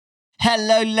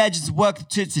Hello, legends. Welcome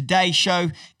to today's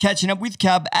show. Catching Up with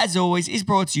Cub, as always, is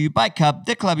brought to you by Cub,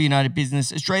 the Club of United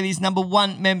Business, Australia's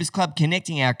 #1 members club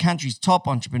connecting our country's top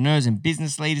entrepreneurs and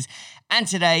business leaders. And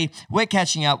today, we're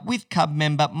catching up with Cub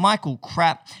member Michael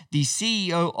Krapp, the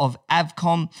CEO of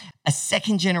Avcom, a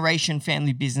second-generation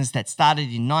family business that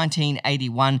started in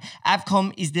 1981.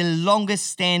 Avcom is the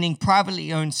longest-standing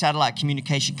privately owned satellite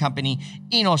communication company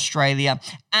in Australia,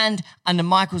 and under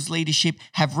Michael's leadership,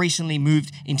 have recently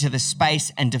moved into the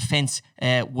space and defense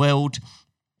world.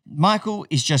 Michael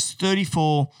is just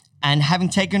 34, and having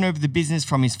taken over the business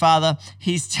from his father,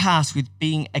 he's tasked with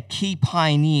being a key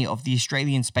pioneer of the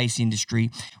Australian space industry.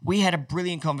 We had a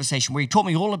brilliant conversation where he taught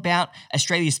me all about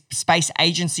Australia's space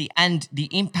agency and the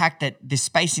impact that the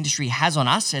space industry has on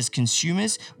us as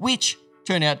consumers, which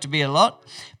turned out to be a lot.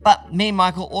 But me and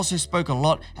Michael also spoke a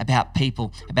lot about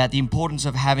people, about the importance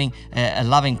of having a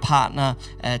loving partner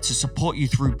to support you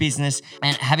through business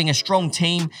and having a strong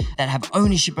team that have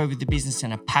ownership over the business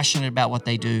and are passionate about what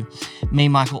they do. Me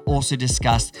and Michael also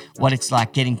discussed what it's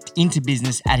like getting into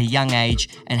business at a young age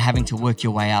and having to work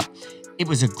your way up. It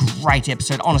was a great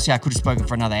episode. Honestly, I could have spoken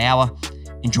for another hour.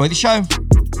 Enjoy the show.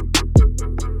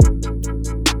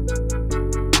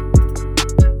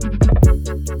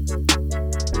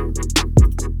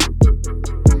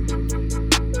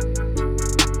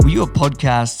 Were you a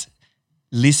podcast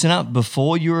listener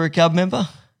before you were a Cub member?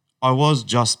 I was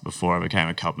just before I became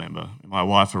a Cub member. My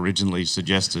wife originally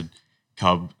suggested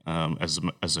Cub as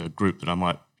a group that I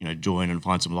might join and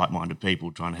find some like-minded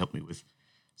people trying to help me with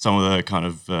some of the kind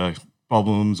of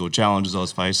problems or challenges I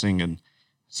was facing. And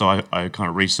so I kind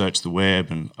of researched the web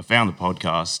and I found the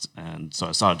podcast, and so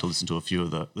I started to listen to a few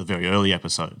of the very early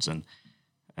episodes, and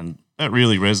that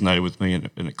really resonated with me, and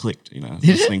it clicked.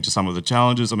 Listening to some of the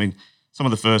challenges. I mean, some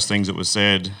of the first things that was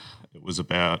said, it was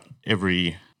about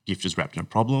every gift is wrapped in a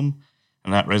problem,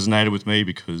 and that resonated with me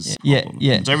because yeah.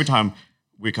 So every time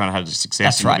we kind of had a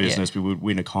success in the business, we would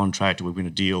win a contract or we'd win a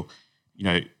deal,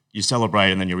 you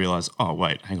celebrate and then you realise, oh,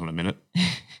 wait, hang on a minute.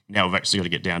 Now we've actually got to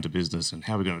get down to business, and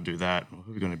how are we going to do that?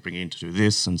 Who are we going to bring in to do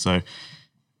this? And so I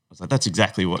was like, that's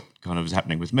exactly what kind of is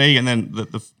happening with me. And then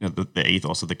the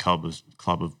ethos of the club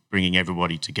of bringing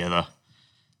everybody together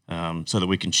so that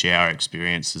we can share our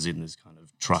experiences in this kind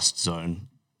of trust zone.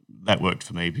 That worked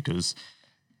for me because,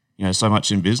 so much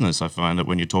in business, I find that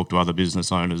when you talk to other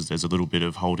business owners, there's a little bit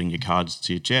of holding your cards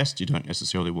to your chest. You don't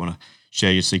necessarily want to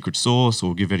share your secret sauce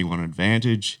or give anyone an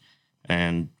advantage.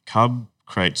 And Cub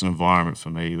creates an environment for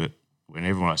me that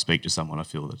whenever I speak to someone, I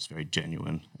feel that's very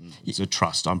genuine. And it's a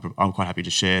trust. I'm quite happy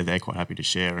to share. They're quite happy to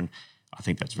share. And I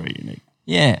think that's very unique.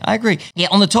 Yeah, I agree. Yeah,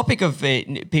 on the topic of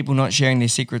people not sharing their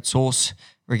secret sauce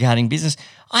regarding business,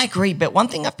 I agree. But one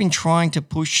thing I've been trying to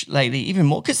push lately even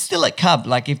more, because still at Cub,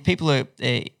 like if people are,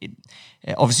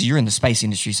 obviously you're in the space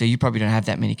industry, so you probably don't have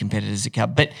that many competitors at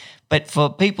Cub, but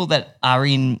for people that are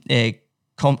in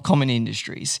common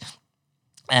industries,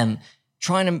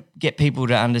 trying to get people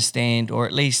to understand or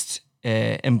at least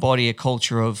embody a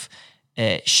culture of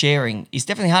sharing is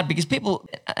definitely hard because people,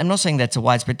 I'm not saying that's a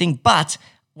widespread thing, but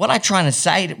what I'm trying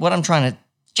to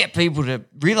get people to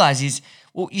realize is,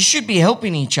 well, you should be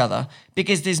helping each other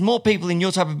because there's more people in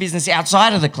your type of business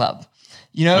outside of the club.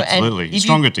 Absolutely. And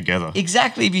stronger together.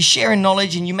 Exactly. If you're sharing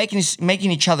knowledge and you're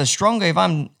making each other stronger, if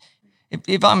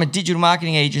I'm a digital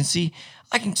marketing agency,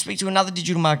 I can speak to another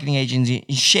digital marketing agency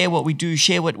and share what we do,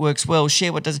 share what works well,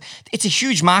 share what doesn't. It's a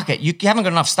huge market. You haven't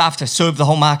got enough staff to serve the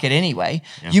whole market anyway.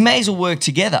 Yeah. You may as well work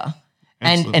together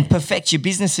and perfect your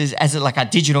businesses as a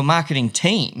digital marketing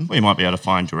team. Well, you might be able to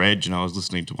find your edge. I was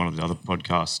listening to one of the other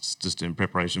podcasts just in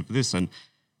preparation for this, and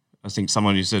I think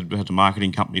someone who said had a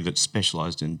marketing company that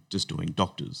specialised in just doing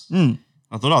doctors.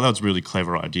 I thought, that's a really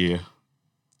clever idea.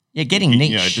 Yeah, getting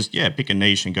niche. Pick a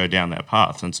niche and go down that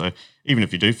path. And so even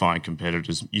if you do find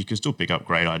competitors, you can still pick up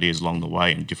great ideas along the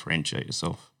way and differentiate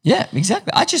yourself. Yeah,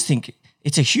 exactly. I just think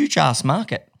it's a huge ass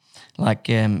market.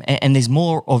 And there's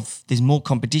more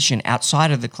competition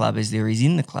outside of the club as there is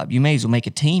in the club. You may as well make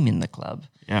a team in the club.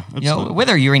 Yeah, absolutely.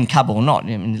 Whether you're in Cub or not,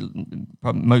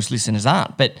 probably most listeners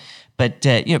aren't. But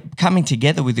coming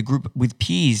together with a group with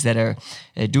peers that are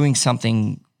doing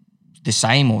something the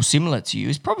same or similar to you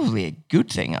is probably a good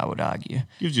thing, I would argue.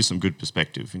 Gives you some good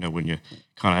perspective, when you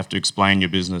kind of have to explain your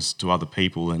business to other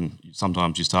people, and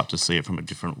sometimes you start to see it from a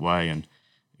different way, and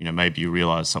maybe you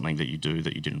realise something that you do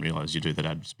that you didn't realise you do that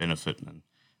adds benefit. And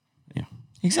yeah,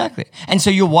 exactly. And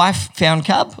so your wife found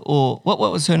Cub, or what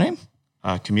was her name?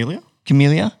 Camellia.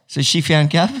 So she found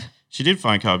Cub? She did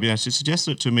find Cub, yeah. She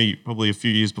suggested it to me probably a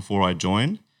few years before I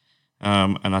joined,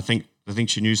 and I think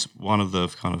she knew one of the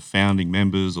kind of founding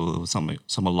members or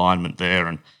some alignment there,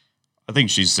 and I think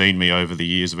she's seen me over the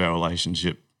years of our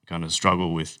relationship kind of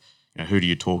struggle with, who do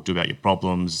you talk to about your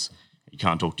problems? You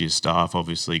can't talk to your staff,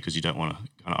 obviously, because you don't want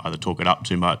to kind of either talk it up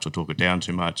too much or talk it down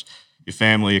too much. Your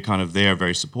family are kind of there,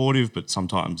 very supportive, but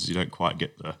sometimes you don't quite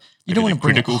get the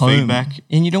critical feedback.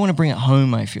 And you don't want to bring it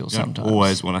home, I feel, sometimes. You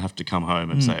always want to have to come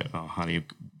home and say, oh, honey,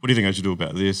 what do you think I should do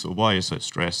about this? Or why are you so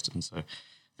stressed? And so I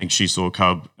think she saw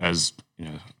Cub as,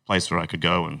 a place where I could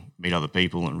go and meet other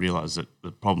people and realise that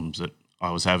the problems that I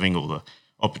was having or the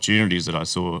opportunities that I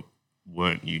saw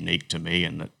weren't unique to me,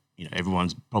 and that,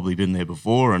 everyone's probably been there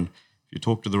before, and if you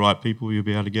talk to the right people, you'll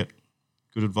be able to get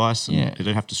good advice, and you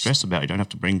don't have to stress about it. You don't have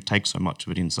to take so much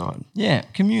of it inside. Yeah,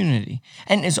 community.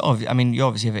 And it's obvious, you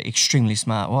obviously have an extremely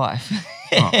smart wife.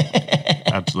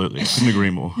 Absolutely. I couldn't agree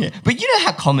more. Yeah. But you know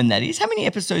how common that is? How many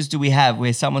episodes do we have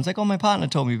where someone's like, oh, my partner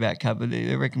told me about Cub,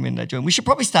 they recommend I join? We should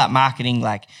probably start marketing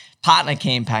like partner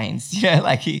campaigns,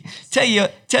 like tell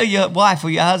your wife or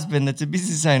your husband that's a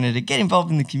business owner to get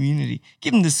involved in the community.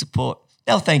 Give them the support.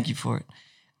 They'll thank you for it.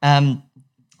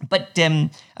 But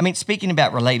speaking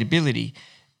about relatability,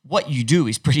 what you do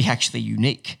is pretty actually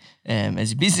unique.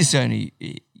 As a business owner,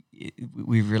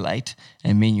 we relate,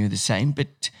 and me and you are the same.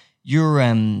 But you're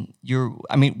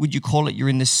would you call it you're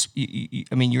in this?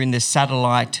 You're in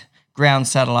the ground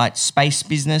satellite space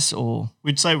business, or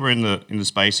we'd say we're in the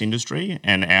space industry,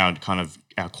 and our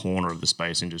corner of the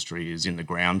space industry is in the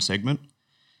ground segment.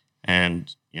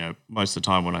 And most of the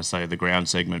time when I say the ground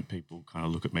segment, people kind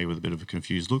of look at me with a bit of a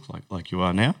confused look, like you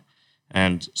are now.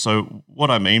 And so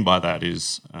what I mean by that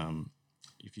is,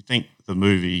 if you think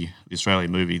the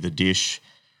Australian movie, The Dish,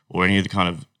 or any of the kind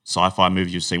of sci-fi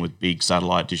movie you've seen with big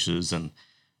satellite dishes, and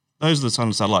those are the kind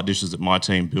of satellite dishes that my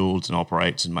team builds and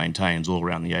operates and maintains all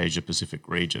around the Asia Pacific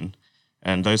region.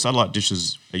 And those satellite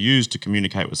dishes are used to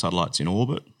communicate with satellites in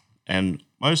orbit. And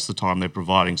most of the time they're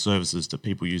providing services that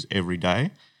people use every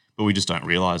day, but we just don't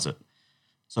realise it.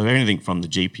 So anything from the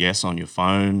GPS on your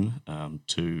phone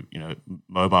to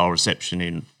mobile reception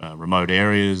in remote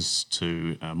areas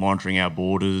to monitoring our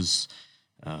borders,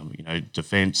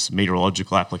 defence,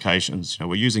 meteorological applications.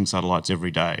 We're using satellites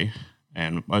every day,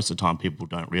 and most of the time people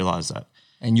don't realise that.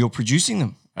 And you're producing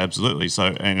them. Absolutely.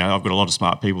 So I've got a lot of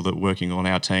smart people that are working on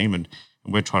our team, and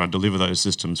we're trying to deliver those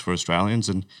systems for Australians,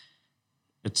 and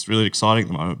it's really exciting at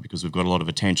the moment because we've got a lot of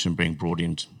attention being brought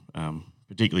in,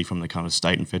 particularly from the kind of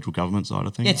state and federal government side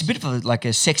of things. Yeah, it's a bit of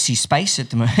a sexy space at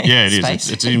the moment. Yeah, it is.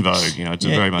 It's in vogue. It's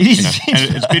very much.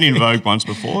 And it's been in vogue once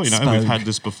before. We've had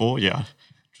this before. Yeah,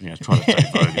 try to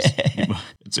stay vogue.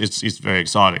 It's very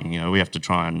exciting. We have to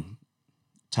try and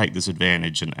take this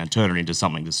advantage and turn it into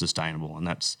something that's sustainable, and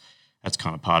that's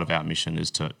kind of part of our mission,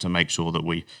 is to make sure that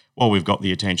we've got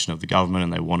the attention of the government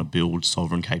and they want to build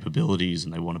sovereign capabilities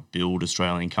and they want to build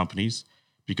Australian companies,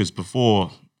 because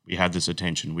before we had this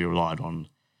attention, we relied on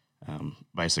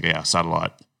basically our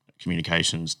satellite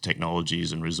communications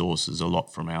technologies and resources a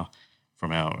lot from our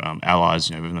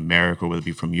allies, in America, whether it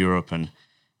be from Europe, and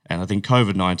I think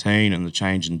COVID-19 and the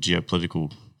change in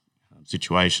geopolitical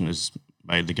situation has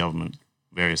made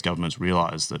various governments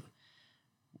realise that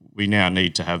we now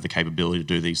need to have the capability to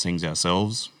do these things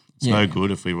ourselves. It's no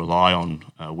good if we rely on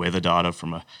weather data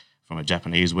from a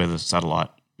Japanese weather satellite,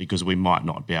 because we might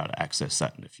not be able to access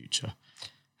that in the future.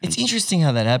 It's interesting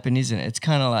how that happened, isn't it? It's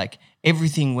kind of like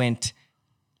everything went,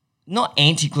 not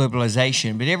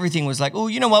anti-globalization, but everything was like, oh,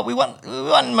 you know what? We want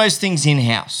most things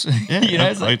in-house. Yeah,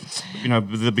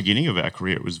 the beginning of our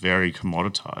career, it was very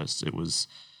commoditized. It was,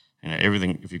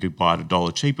 everything. If you could buy it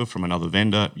 $1 cheaper from another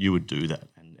vendor, you would do that,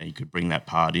 and you could bring that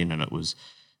part in, and it was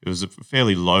a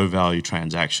fairly low value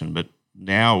transaction. But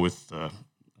now with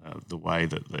the way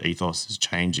that the ethos is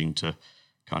changing to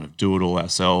kind of do it all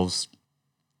ourselves,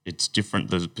 it's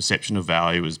different. The perception of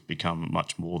value has become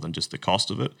much more than just the cost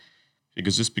of it,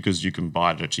 because just because you can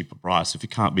buy it at a cheaper price, if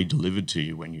it can't be delivered to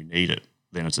you when you need it,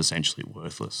 then it's essentially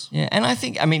worthless. Yeah, and I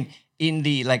think, in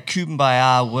the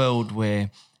Kumbaya world where,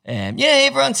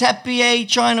 everyone's happy,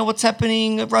 China, what's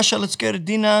happening? Russia, let's go to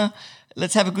dinner.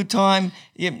 Let's have a good time.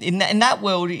 Yeah, in that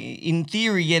world, in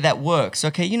theory, that works.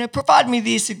 Okay, provide me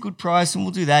this at a good price and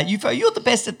we'll do that. You're the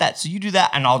best at that, so you do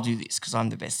that and I'll do this because I'm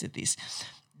the best at this.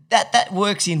 That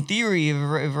works in theory if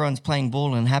everyone's playing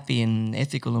ball and happy and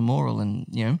ethical and moral,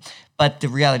 and but the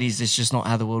reality is it's just not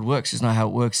how the world works. It's not how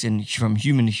it works from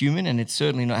human to human, and it's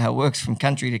certainly not how it works from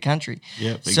country to country.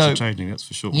 Yeah, things are changing, that's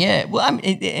for sure. Yeah, well,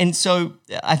 and so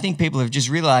I think people have just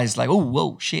realised, like, oh,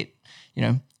 whoa, shit,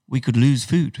 we could lose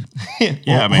food,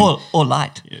 or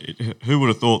light. Who would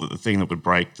have thought that the thing that would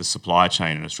break the supply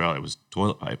chain in Australia was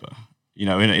toilet paper? In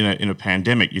a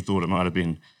pandemic, you thought it might have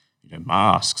been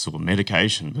masks or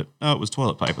medication, but no, it was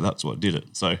toilet paper. That's what did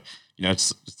it. So,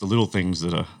 it's the little things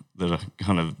that are that are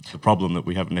kind of the problem that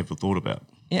we haven't ever thought about.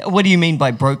 Yeah, what do you mean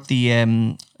by broke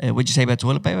the? What'd you say about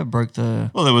toilet paper? Broke the?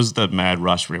 Well, there was that mad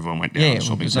rush where everyone went down to the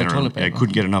shopping there's centre no and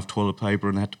couldn't get enough toilet paper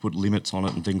and had to put limits on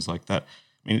it and things like that.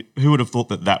 I mean, who would have thought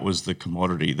that that was the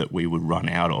commodity that we would run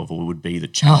out of, or would be the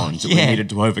challenge that we needed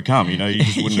to overcome? You know, you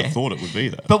just wouldn't have thought it would be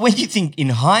that. But when you think in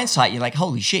hindsight, you're like,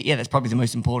 holy shit, yeah, that's probably the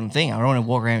most important thing. I don't want to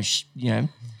walk around,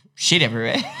 shit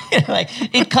everywhere. Like,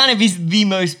 it kind of is the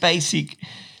most basic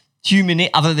human,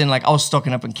 other than like I was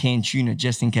stocking up on canned tuna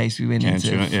just in case we went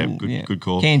into tuna. Good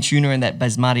call. Canned tuna and that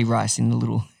basmati rice in the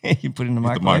little you put in the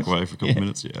microwave. The microwave for a couple of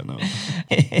minutes. Yeah, no.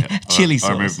 Chili sauce.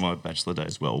 I remember my bachelor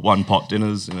days well. 1 pot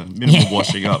dinners and a minimal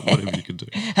washing up, whatever you could do.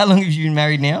 How long have you been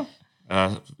married now?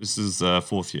 This is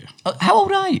 4th year. How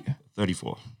old are you?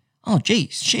 34. Oh,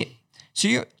 geez, shit.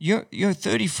 So you're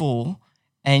 34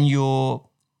 and you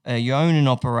own and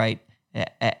operate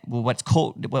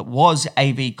what was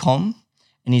AVCom.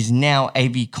 And is now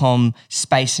AVCom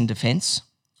Space and Defence.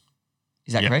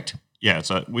 Is that correct? Yeah,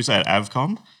 so we say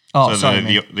AVCom. Oh, so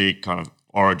sorry, the kind of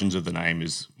origins of the name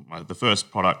is the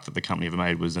first product that the company ever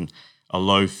made was a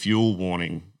low fuel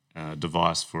warning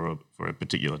device for a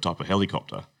particular type of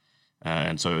helicopter.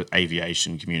 And so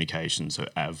aviation communication, so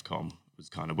AVCom was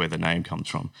kind of where the name comes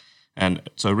from. And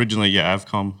so originally,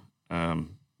 AVCom, my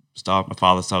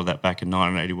father started that back in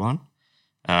 1981.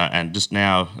 And just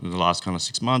now, in the last kind of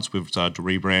 6 months, we've started to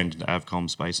rebrand into AVCom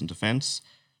Space and Defence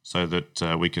so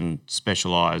that we can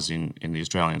specialise in the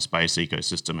Australian space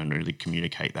ecosystem and really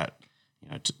communicate that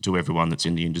to everyone that's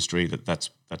in the industry that's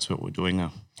what we're doing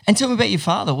now. And tell me about your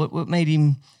father. What made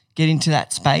him get into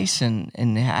that space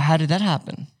and how did that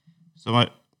happen? So my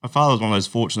father was one of those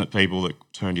fortunate people that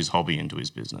turned his hobby into his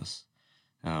business.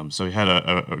 So he had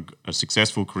a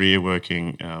successful career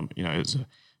working, as a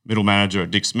middle manager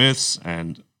at Dick Smith's,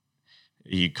 and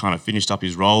he kind of finished up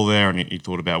his role there and he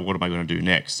thought about what am I going to do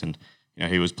next? And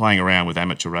he was playing around with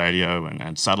amateur radio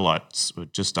and satellites were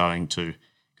just starting to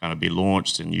kind of be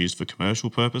launched and used for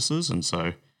commercial purposes. And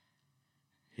so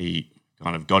he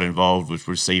kind of got involved with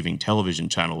receiving television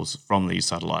channels from these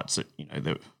satellites that,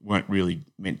 that weren't really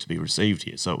meant to be received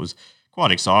here. So it was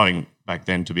quite exciting back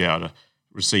then to be able to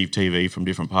receive TV from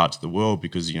different parts of the world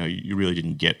because, you really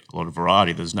didn't get a lot of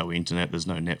variety. There's no internet, there's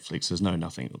no Netflix, there's no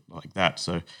nothing like that.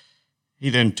 So he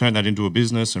then turned that into a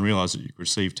business and realised that you could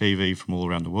receive TV from all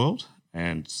around the world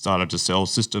and started to sell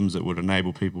systems that would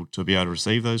enable people to be able to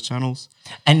receive those channels.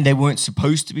 And they weren't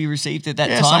supposed to be received at that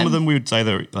time? Yeah, some of them we would say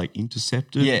they're like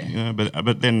intercepted,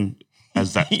 but then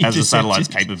as the satellite's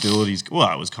capabilities, it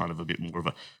was kind of a bit more of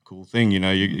a cool thing.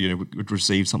 You would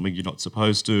receive something you're not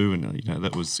supposed to, and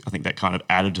I think that kind of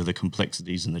added to the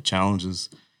complexities and the challenges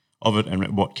of it,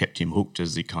 and what kept him hooked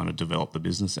as he kind of developed the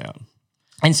business out.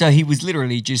 And so he was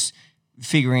literally just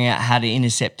figuring out how to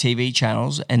intercept TV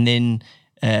channels, and then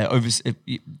over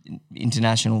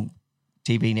international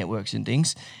TV networks and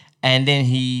things, and then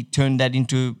he turned that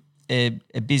into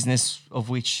a business of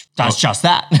which does just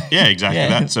that. Yeah, exactly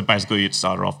that. So basically it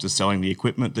started off just selling the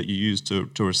equipment that you use to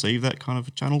receive that kind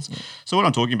of channels. Yeah. So what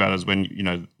I'm talking about is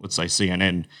when, let's say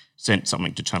CNN sent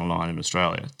something to Channel 9 in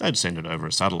Australia, they'd send it over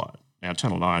a satellite. Now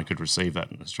Channel 9 could receive that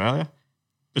in Australia,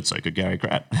 but so could Gary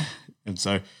Pratt. And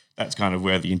so that's kind of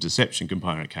where the interception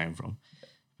component came from.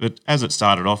 But as it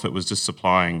started off, it was just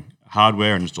supplying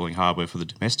hardware and installing hardware for the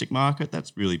domestic market.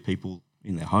 That's really people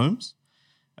in their homes.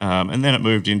 And then it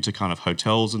moved into kind of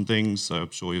hotels and things. So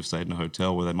I'm sure you've stayed in a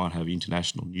hotel where they might have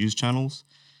international news channels,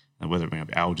 and whether it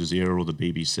be Al Jazeera or the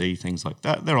BBC, things like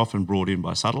that. They're often brought in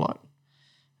by satellite.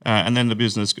 And then the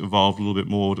business evolved a little bit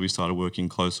more. We started working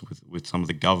closer with some of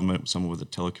the government, some of the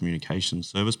telecommunications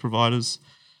service providers.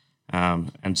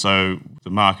 And so the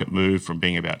market moved from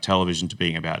being about television to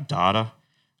being about data.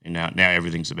 And now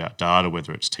everything's about data,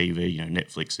 whether it's TV.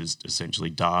 Netflix is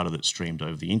essentially data that's streamed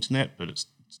over the internet, but it's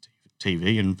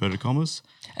TV in inverted commas.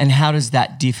 And how does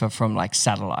that differ from like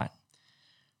satellite?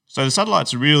 So the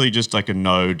satellite's really just like a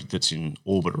node that's in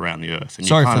orbit around the Earth. And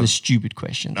sorry for the stupid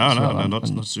question. No, not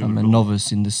stupid. I'm a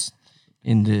novice in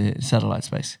the satellite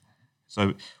space.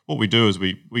 So what we do is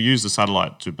we use the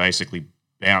satellite to basically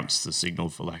bounce the signal,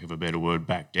 for lack of a better word,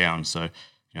 back down. So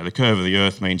the curve of the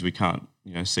Earth means we can't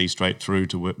see straight through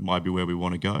to what might be where we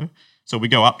want to go. So we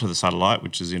go up to the satellite,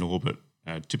 which is in orbit.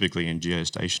 Typically in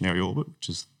geostationary orbit, which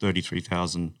is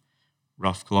 33,000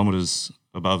 rough kilometres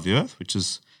above the Earth, which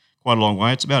is quite a long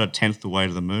way. It's about 1/10 the way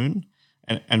to the moon.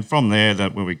 And from there,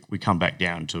 that when we come back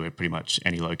down to pretty much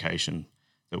any location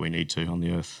that we need to on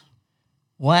the Earth.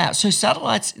 Wow. So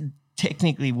satellites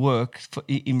technically work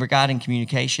in regarding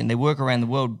communication. They work around the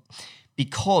world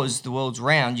because the world's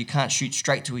round. You can't shoot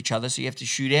straight to each other, so you have to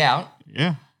shoot out.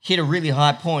 Yeah. hit a really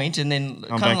high point and then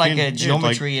kind of like a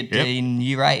geometry in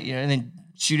year 8, and then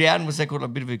shoot out, and what's that called, a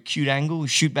bit of a acute angle,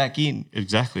 shoot back in.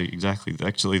 Exactly.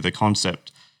 Actually, the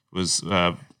concept was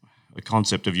a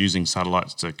concept of using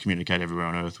satellites to communicate everywhere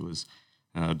on Earth was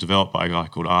developed by a guy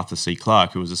called Arthur C.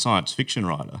 Clarke, who was a science fiction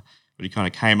writer. But he kind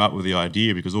of came up with the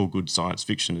idea because all good science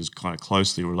fiction is kind of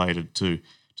closely related to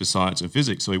science and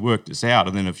physics. So he worked this out,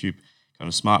 and then a few kind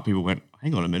of smart people went,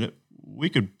 hang on a minute, we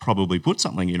could probably put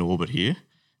something in orbit here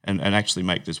and actually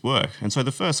make this work. And so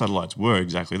the first satellites were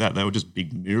exactly that. They were just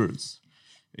big mirrors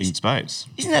in space.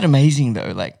 Isn't that amazing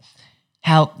though? Like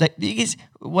how because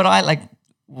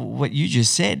what you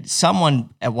just said,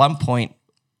 someone at one point,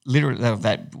 literally,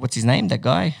 what's his name, that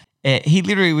guy? He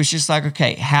literally was just like,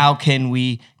 okay, how can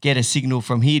we get a signal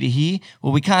from here to here?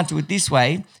 Well, we can't do it this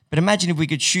way, but imagine if we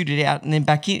could shoot it out and then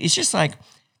back in. It's just like,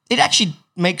 it actually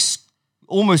makes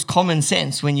almost common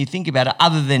sense when you think about it,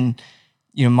 other than,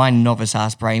 my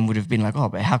novice-ass brain would have been like, oh,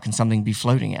 but how can something be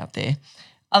floating out there?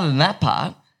 Other than that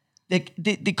part,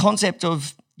 the concept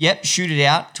of, shoot it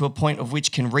out to a point of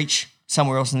which can reach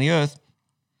somewhere else on the Earth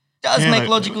does make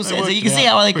logical sense. You can see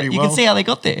how they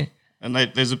got there. And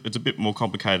it's a bit more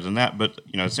complicated than that, but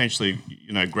essentially,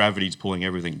 gravity's pulling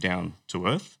everything down to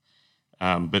Earth,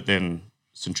 but then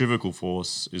centrifugal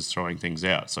force is throwing things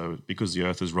out. So because the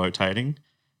Earth is rotating,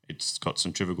 it's got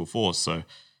centrifugal force. So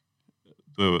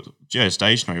the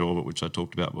geostationary orbit, which I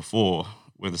talked about before,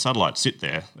 where the satellites sit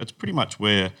there, that's pretty much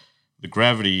where the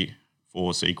gravity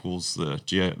force equals the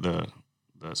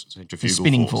centrifugal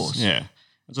spinning force. Yeah.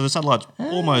 And so the satellites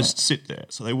almost sit there.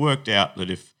 So they worked out that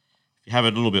if you have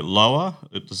it a little bit lower,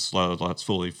 the satellites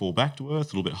fall back to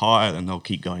Earth, a little bit higher, and they'll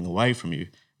keep going away from you.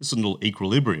 This is a little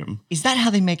equilibrium. Is that how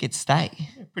they make it stay?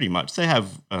 Yeah, pretty much. They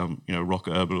have,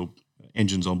 rocket orbital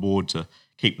engines on board to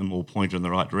keep them all pointed in the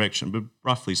right direction. But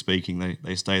roughly speaking,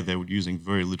 they stay there using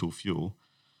very little fuel.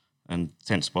 And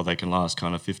hence why they can last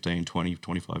kind of 15, 20,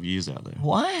 25 years out there.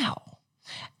 Wow.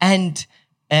 And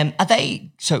are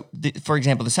they, for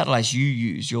example, the satellites you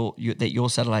use, that your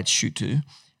satellites shoot to,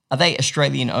 are they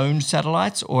Australian-owned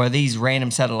satellites, or are these random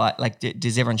satellites? Like,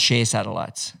 does everyone share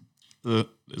satellites? They're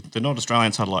not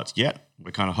Australian satellites yet.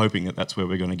 We're kind of hoping that that's where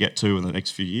we're going to get to in the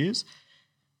next few years.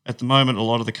 At the moment, a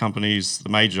lot of the companies, the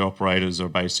major operators, are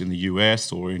based in the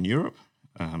US or in Europe,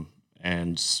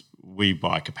 and we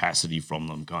buy capacity from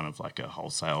them, kind of like a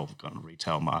wholesale kind of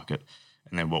retail market.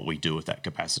 And then what we do with that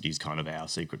capacity is kind of our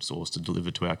secret sauce to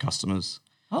deliver to our customers.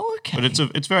 Oh, okay.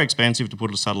 But it's very expensive to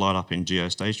put a satellite up in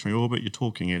geostationary orbit. You're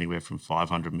talking anywhere from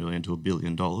 $500 million to $1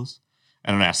 billion,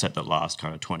 and an asset that lasts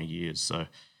kind of 20 years. So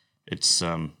it's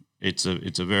a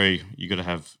very, you got to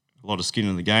have a lot of skin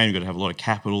in the game. You got to have a lot of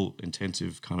capital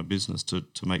intensive kind of business to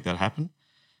make that happen.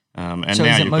 And so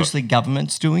now is it mostly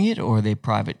governments doing it, or are they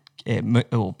private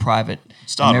private?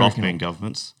 Started American off being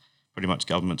governments. Pretty much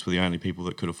governments were the only people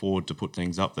that could afford to put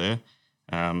things up there.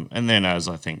 And then as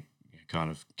I think kind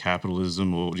of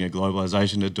capitalism or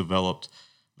globalization had developed,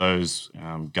 those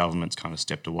governments kind of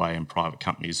stepped away, and private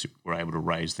companies were able to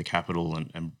raise the capital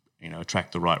and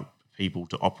attract the right people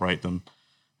to operate them.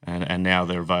 And now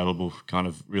they're available kind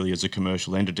of really as a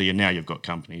commercial entity. And now you've got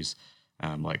companies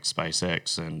like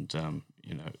SpaceX and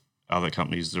other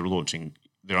companies that are launching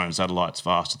their own satellites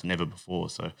faster than ever before.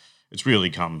 So it's really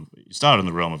it started in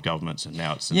the realm of governments, and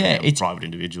now it's in the realm of private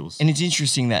individuals. And it's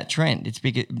interesting, that trend. It's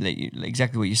big,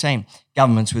 exactly what you're saying.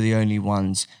 Governments were the only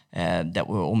ones that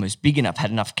were almost big enough,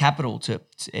 had enough capital had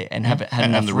enough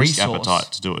and the resource. risk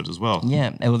appetite to do it as well.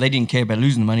 Yeah, well, they didn't care about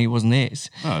losing the money; it wasn't theirs.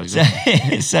 Oh,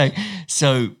 exactly.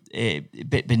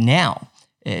 But now,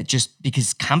 just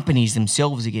because companies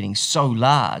themselves are getting so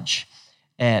large,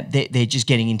 they're just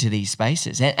getting into these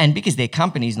spaces, and because they're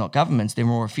companies, not governments, they're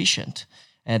more efficient.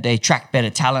 They attract better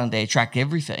talent. They attract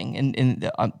everything,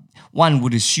 and one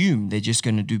would assume they're just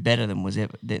going to do better than what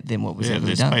was ever done.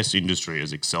 The space industry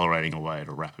is accelerating away at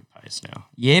a rapid pace now.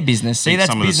 Yeah, business. See, that's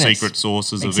some business. Of the secret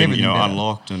sources have been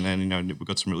unlocked, and then we've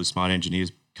got some really smart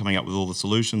engineers coming up with all the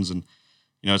solutions, and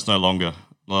it's no longer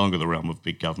the realm of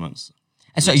big governments.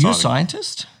 And so you're a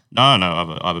scientist? No,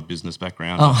 I have a business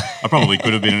background. Oh. I probably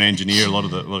could have been an engineer. A lot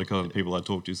of people I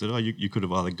talked to said, you could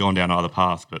have either gone down either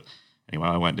path, but anyway,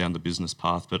 I went down the business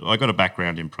path. But I got a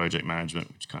background in project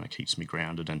management, which kind of keeps me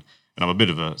grounded, and I'm a bit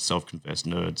of a self-confessed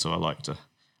nerd, so I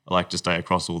like to stay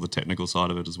across all the technical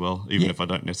side of it as well, even if I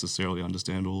don't necessarily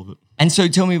understand all of it. And so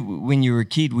tell me, when you were a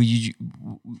kid, were you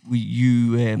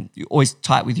always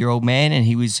tight with your old man, and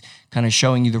he was kind of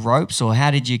showing you the ropes, or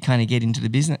how did you kind of get into the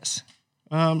business?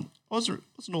 I wasn't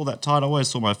all that tight. I always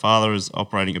saw my father as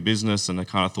operating a business, and I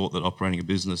kind of thought that operating a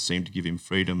business seemed to give him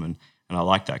freedom, and I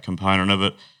liked that component of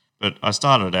it. But I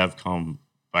started at Avcom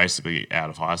basically out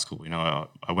of high school.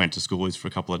 I went to schoolies for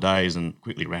a couple of days and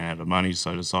quickly ran out of money,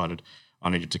 so I decided I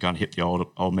needed to kind of hit the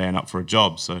old man up for a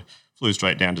job. So flew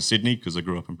straight down to Sydney because I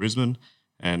grew up in Brisbane.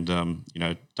 And,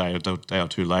 day or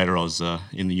two later, I was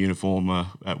in the uniform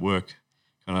at work,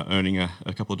 kind of earning a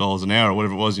couple of dollars an hour or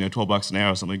whatever it was, $12 an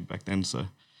hour or something back then. So,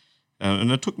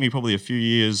 and it took me probably a few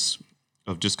years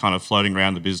of just kind of floating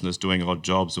around the business, doing odd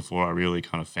jobs before I really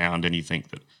kind of found anything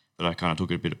that I kind of took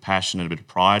a bit of passion and a bit of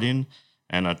pride in.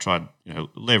 And I tried,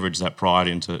 leverage that pride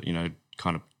into,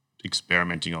 kind of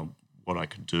experimenting on what I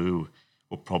could do,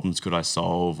 what problems could I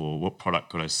solve, or what product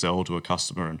could I sell to a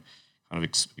customer, and kind of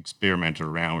experimented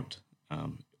around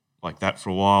like that for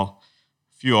a while.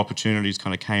 A few opportunities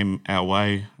kind of came our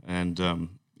way, and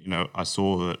I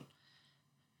saw that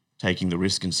taking the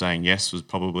risk and saying yes was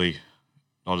probably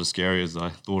not as scary as I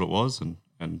thought it was.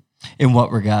 And in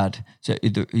what regard? So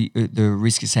the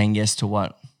risk is saying yes to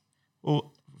what?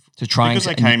 Well, to trying because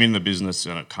I came in the business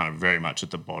and it kind of very much at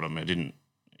the bottom. It didn't.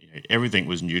 Everything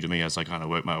was new to me as I kind of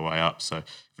worked my way up. So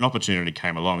if an opportunity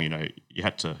came along, you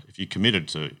had to, if you committed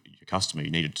to your customer, you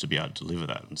needed to be able to deliver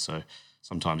that. And so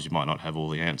sometimes you might not have all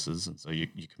the answers. And so you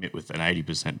commit with an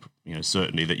 80%,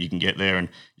 certainty that you can get there, and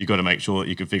you've got to make sure that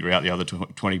you can figure out the other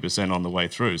 20% on the way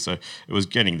through. So it was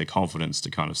getting the confidence to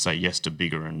kind of say yes to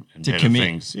bigger and better commit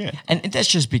things. Yeah. And that's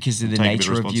just because of the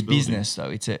nature of your business, though.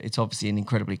 It's obviously an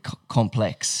incredibly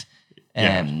complex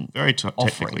very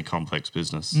technically complex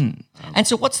business. And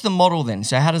so what's the model then?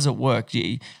 So how does it work?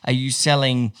 Are you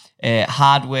selling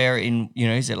hardware in,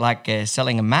 is it like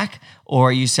selling a Mac, or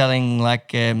are you selling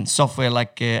like software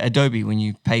like Adobe when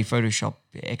you pay Photoshop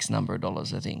X number of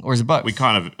dollars, I think? Or is it both? We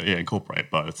kind of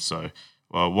incorporate both. So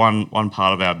one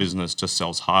part of our business just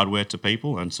sells hardware to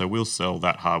people, and so we'll sell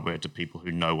that hardware to people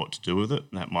who know what to do with it.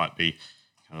 And that might be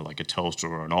kind of like a Telstra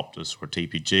or an Optus or a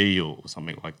TPG or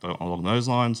something like that along those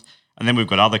lines. And then we've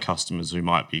got other customers who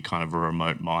might be kind of a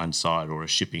remote mine site or a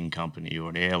shipping company or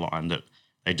an airline that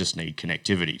they just need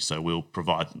connectivity. So we'll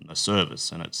provide them the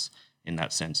service, and it's in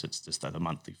that sense, it's just the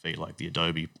monthly fee like the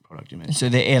Adobe product you mentioned. So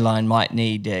the airline might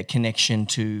need a connection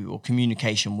to or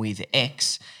communication with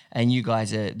X, and you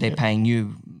guys they're paying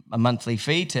you a monthly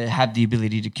fee to have the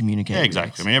ability to communicate. Yeah,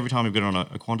 exactly. I mean, every time we get on a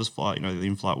Qantas flight, the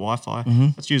in-flight Wi-Fi,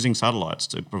 that's using satellites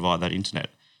to provide that internet.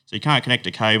 So you can't connect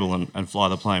a cable and fly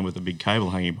the plane with a big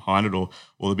cable hanging behind it, or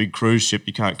the big cruise ship,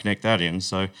 you can't connect that in.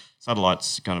 So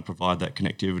satellites kind of provide that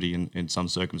connectivity in some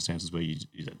circumstances where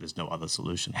there's no other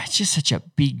solution. It's just such a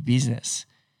big business.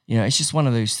 It's just one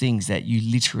of those things that you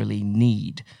literally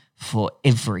need for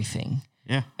everything.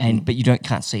 Yeah. But you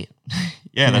can't see it.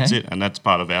 Yeah, that's it. And that's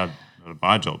part of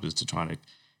my job, is to try to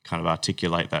kind of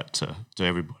articulate that to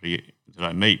everybody that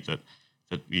I meet, that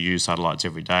you use satellites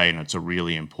every day, and it's a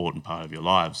really important part of your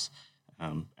lives.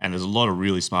 And there's a lot of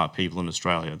really smart people in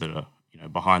Australia that are,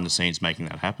 behind the scenes making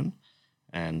that happen,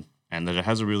 and that it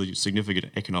has a really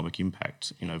significant economic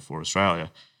impact, for Australia.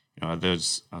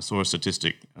 I saw a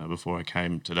statistic before I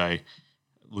came today,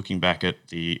 looking back at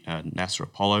the NASA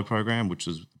Apollo program, which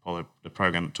is the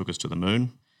program that took us to the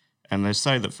moon. And they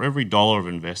say that for every dollar of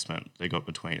investment, they got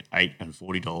between $8 and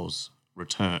 $40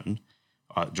 return,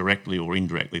 directly or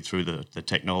indirectly through the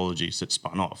technologies that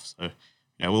spun off. So,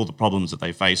 all the problems that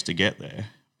they faced to get there,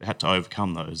 they had to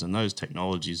overcome those. And those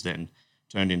technologies then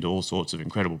turned into all sorts of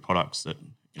incredible products that...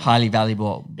 highly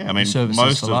valuable services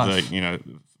most for of life. the,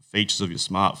 features of your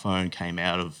smartphone came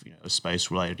out of a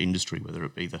space-related industry, whether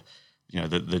it be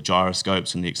the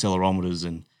gyroscopes and the accelerometers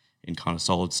in kind of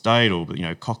solid state, or,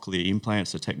 cochlear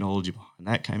implants, the technology behind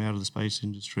that came out of the space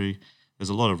industry. There's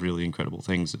a lot of really incredible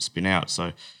things that spin out.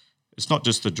 So it's not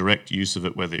just the direct use of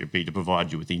it, whether it be to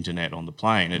provide you with internet on the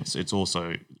plane. It's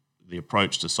also the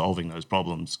approach to solving those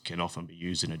problems can often be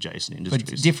used in adjacent industries.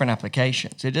 But different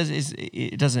applications.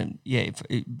 It doesn't.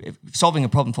 If solving a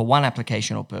problem for one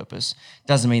application or purpose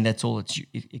doesn't mean that's all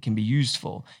it can be used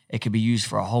for. It can be used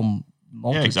for a whole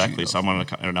multitude. Yeah, exactly. Someone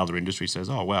in another industry says,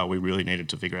 "Oh, wow, we really needed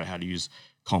to figure out how to use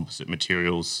composite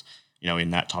materials,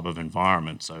 in that type of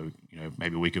environment. So,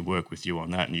 maybe we could work with you on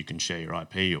that, and you can share your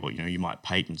IP, or, you might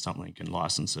patent something and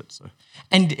license it." So,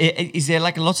 and is there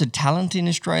lots of talent in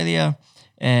Australia?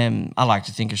 I like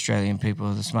to think Australian people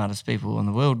are the smartest people in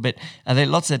the world, but are there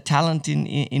lots of talent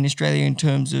in Australia in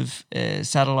terms of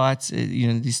satellites?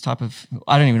 This type of,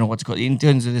 I don't even know what's called, in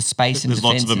terms of the space and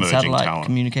defence and satellite talent.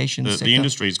 Communications. The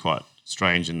industry is quite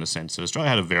strange in the sense that Australia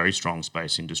had a very strong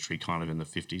space industry kind of in the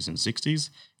 50s and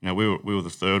 60s. We were the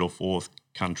third or fourth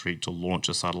country to launch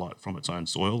a satellite from its own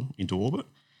soil into orbit.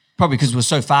 Probably because we're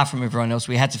so far from everyone else,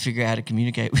 we had to figure out how to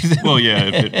communicate with them. Well, yeah,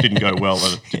 if it didn't go well,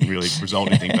 then it didn't really result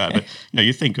in anything bad. But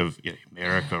you think of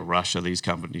America, Russia, these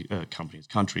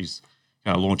countries.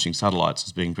 kind of launching satellites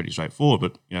as being pretty straightforward.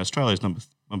 But Australia's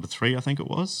number 3, I think it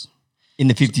was. In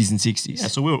the 50s and 60s. Yeah,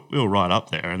 so we were right up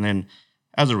there. And then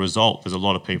as a result, there's a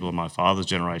lot of people in my father's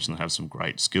generation that have some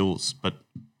great skills. But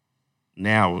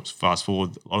now, fast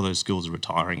forward, a lot of those skills are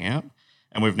retiring out.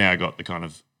 And we've now got the kind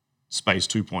of Space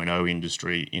 2.0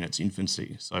 industry in its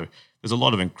infancy. So there's a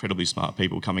lot of incredibly smart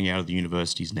people coming out of the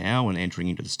universities now and entering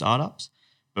into the startups.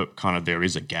 But kind of there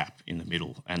is a gap in the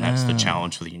middle, and that's the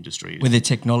challenge for the industry. Where the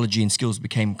technology and skills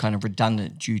became kind of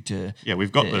redundant due to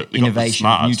we've got the innovation,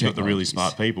 we've got the really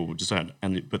smart people,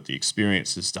 but the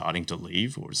experience is starting to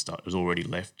leave or has already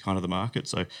left kind of the market.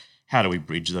 So how do we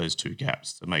bridge those two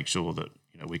gaps to make sure that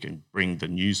we can bring the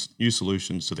new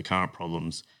solutions to the current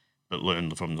problems, but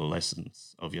learn from the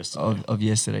lessons of yesterday. Of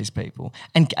yesterday's people.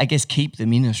 And I guess keep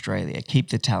them in Australia, keep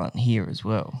the talent here as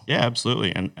well. Yeah,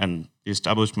 absolutely. And the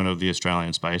establishment of the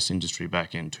Australian space industry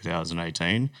back in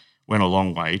 2018 went a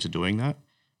long way to doing that,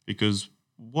 because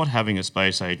what having a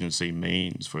space agency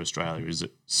means for Australia is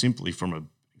that simply from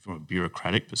a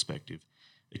bureaucratic perspective,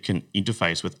 it can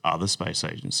interface with other space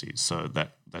agencies. So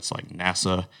that's like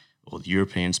NASA, or the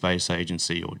European Space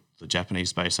Agency, or the Japanese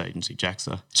Space Agency,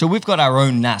 JAXA. So we've got our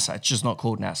own NASA. It's just not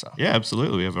called NASA. Yeah,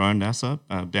 absolutely. We have our own NASA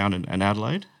down in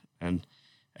Adelaide. And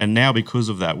now because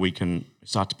of that, we can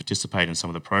start to participate in some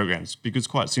of the programs, because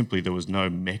quite simply there was no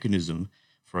mechanism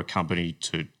for a company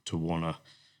to want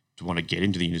to get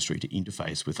into the industry to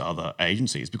interface with other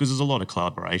agencies, because there's a lot of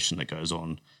collaboration that goes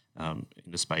on in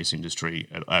the space industry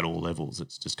at all levels.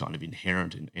 It's just kind of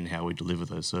inherent in how we deliver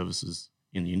those services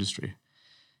in the industry.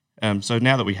 So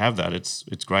now that we have that,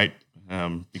 it's great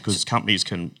because companies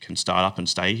can start up and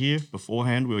stay here.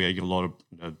 Beforehand, we were getting a lot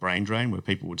of brain drain where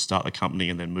people would start the company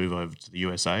and then move over to the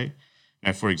USA.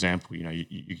 For example,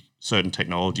 certain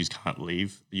technologies can't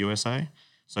leave the USA,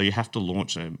 so you have to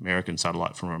launch an American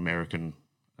satellite from American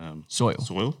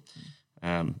soil.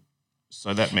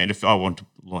 So that meant if I want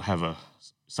to have a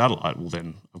satellite, well,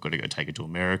 then I've got to go take it to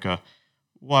America.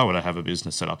 Why would I have a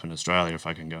business set up in Australia if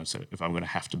I'm going to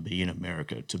have to be in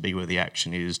America, to be where the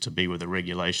action is, to be where the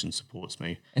regulation supports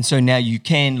me? And so now you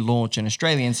can launch an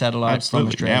Australian satellite.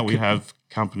 Absolutely. From Australia. Now we have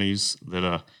companies that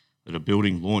are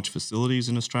building launch facilities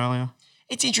in Australia.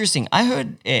 It's interesting. I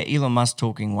heard Elon Musk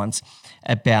talking once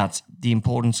about the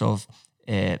importance of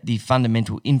the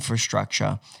fundamental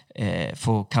infrastructure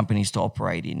for companies to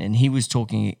operate in, and he was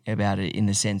talking about it in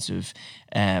the sense of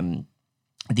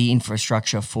the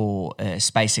infrastructure for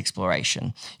space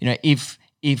exploration.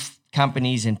 If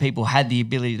companies and people had the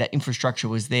ability, that infrastructure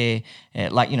was there,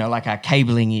 like our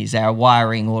cabling is, our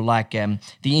wiring, or like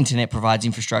the internet provides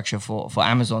infrastructure for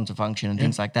Amazon to function and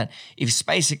things like that. If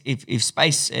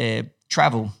space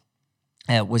travel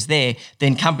was there,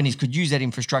 then companies could use that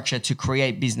infrastructure to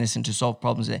create business and to solve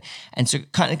problems there. And so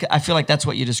I feel like that's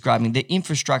what you're describing. The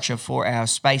infrastructure for our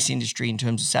space industry in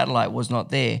terms of satellite was not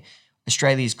there.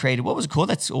 Australia's created, what was it called?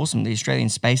 That's awesome, the Australian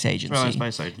Space Agency. Australian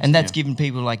Space Agency, and that's given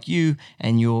people like you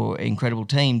and your incredible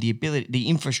team the ability, the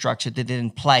infrastructure to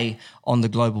then play on the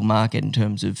global market in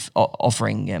terms of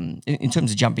offering, in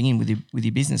terms of jumping in with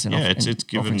your business and it's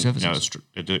given, offering services.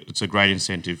 It's a great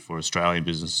incentive for Australian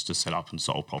businesses to set up and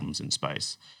solve problems in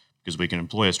space, because we can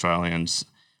employ Australians,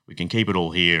 we can keep it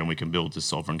all here, and we can build this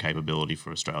sovereign capability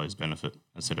for Australia's benefit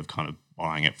instead of kind of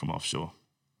buying it from offshore.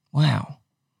 Wow.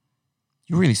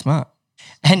 You're really smart.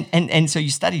 And so you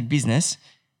studied business,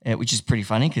 which is pretty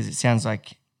funny because it sounds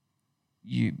like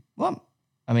you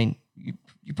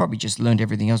probably just learned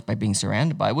everything else by being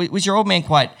surrounded by it. Was your old man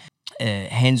quite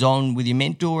hands-on with your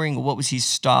mentoring, or what was his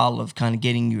style of kind of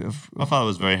getting you? My father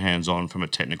was very hands-on from a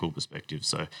technical perspective.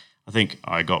 So I think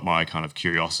I got my kind of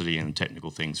curiosity and technical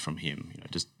things from him,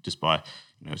 just by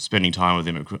spending time with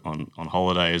him on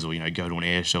holidays, or go to an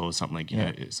air show or something.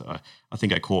 So I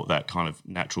think I caught that kind of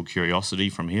natural curiosity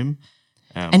from him.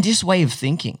 And just way of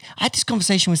thinking. I had this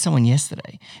conversation with someone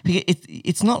yesterday. Because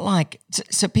it's not like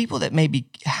so people that maybe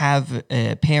have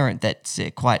a parent that's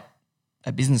quite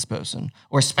a business person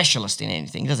or a specialist in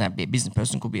anything. It doesn't have to be a business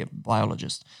person. It could be a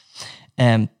biologist.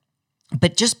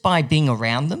 But just by being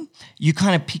around them, you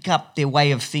kind of pick up their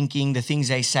way of thinking, the things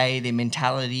they say, their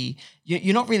mentality.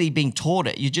 You're not really being taught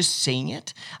it. You're just seeing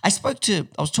it. I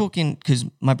was talking because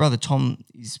my brother Tom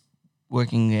is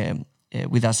working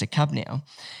with us at Cub now,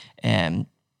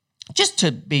 just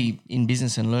to be in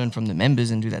business and learn from the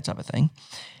members and do that type of thing,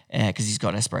 because he's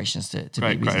got aspirations to be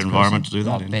a business great environment person. To do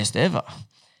that. Best ever.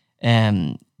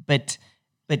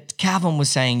 But Calvin was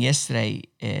saying yesterday,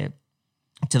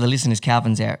 to the listeners,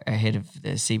 Calvin's our head of the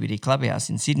CBD Clubhouse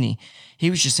in Sydney.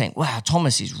 He was just saying, "Wow,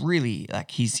 Thomas is really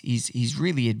he's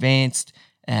really advanced.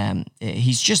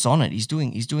 He's just on it. He's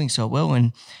doing so well."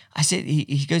 And I said,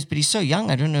 he goes, "But he's so young.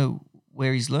 I don't know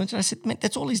where he's learned. And I said, man,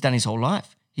 that's all he's done his whole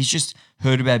life. He's just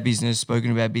heard about business,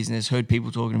 spoken about business, heard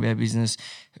people talking about business,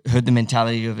 heard the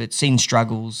mentality of it, seen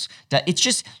struggles. That it's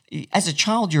just, as a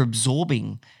child, you're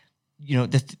absorbing,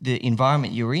 the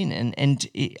environment you're in, and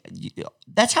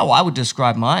that's how I would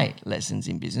describe my lessons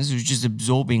in business. It was just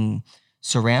absorbing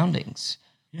surroundings.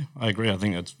 Yeah, I agree. I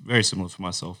think that's very similar for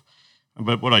myself.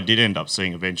 But what I did end up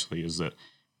seeing eventually is that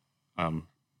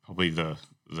probably the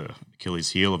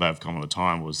Achilles heel of Avcom at the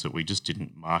time was that we just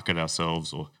didn't market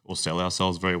ourselves or sell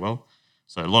ourselves very well.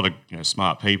 So a lot of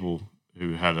smart people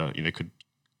who had could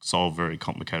solve very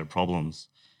complicated problems,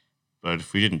 but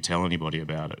if we didn't tell anybody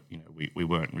about it, we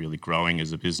weren't really growing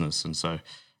as a business. And so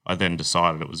I then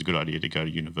decided it was a good idea to go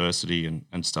to university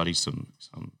and study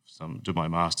do my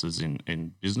master's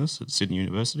in business at Sydney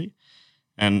University.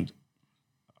 And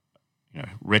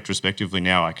retrospectively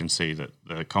now I can see that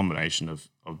the combination of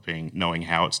knowing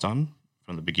how it's done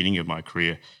from the beginning of my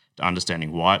career to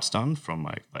understanding why it's done from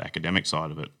the academic side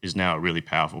of it is now a really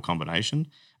powerful combination.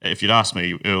 If you'd asked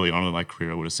me early on in my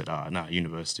career, I would have said, no,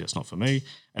 university, that's not for me.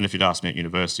 And if you'd asked me at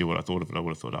university what I thought of it, I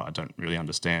would have thought, I don't really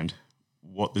understand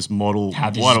what this model,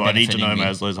 why do I need to know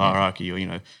Maslow's hierarchy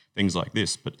or, things like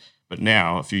this. But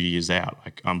now, a few years out,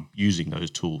 I'm using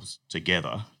those tools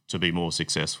together to be more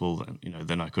successful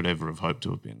than I could ever have hoped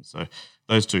to have been. So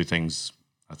those two things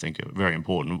I think are very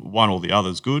important. One or the other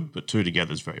is good, but two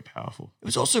together is very powerful. It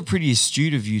was also pretty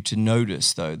astute of you to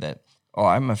notice, though, that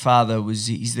my father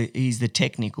he's the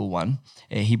technical one.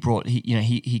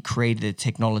 He created the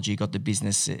technology, got the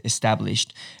business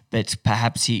established, but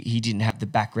perhaps he didn't have the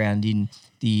background in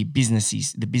the business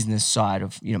side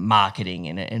of marketing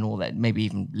and all that, maybe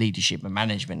even leadership and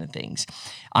management and things.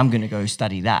 I'm going to go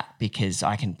study that because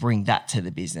I can bring that to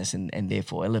the business and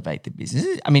therefore elevate the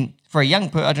business. I mean, for a young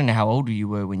person, I don't know how old you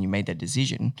were when you made that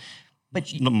decision,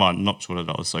 but not sure that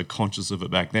I was so conscious of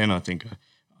it back then. I think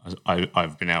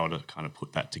I've been able to kind of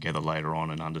put that together later on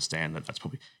and understand that that's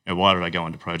probably, why did I go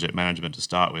into project management to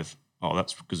start with? Oh,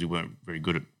 that's because we weren't very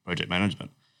good at project management.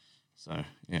 So,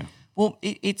 yeah. Well,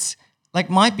 it's like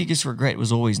my biggest regret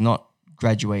was always not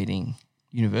graduating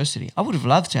university. I would have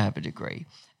loved to have a degree.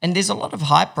 And there's a lot of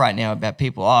hype right now about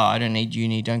people, I don't need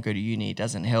uni, don't go to uni, it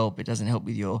doesn't help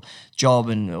with your job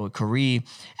or career.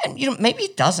 And, maybe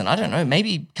it doesn't, I don't know.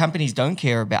 Maybe companies don't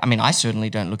care about, I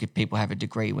certainly don't look at people have a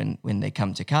degree when they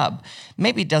come to Cub.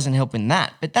 Maybe it doesn't help in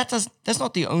that, but that's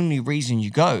not the only reason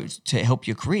you go to help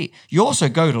your career. You also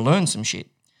go to learn some shit.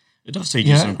 It does teach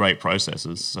you some great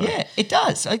processes. So. Yeah, it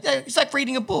does. It's like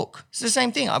reading a book. It's the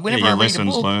same thing. Whenever I read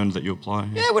lessons a book, learned that you apply.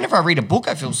 Yeah, whenever I read a book,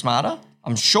 I feel smarter.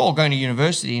 I'm sure going to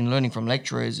university and learning from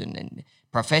lecturers and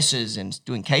professors and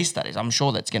doing case studies, I'm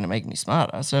sure that's going to make me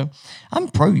smarter. So I'm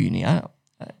pro-uni.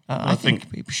 I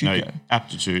think people should go.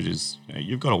 Aptitude is,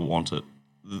 you've got to want it.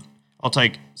 I'll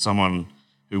take someone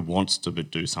who wants to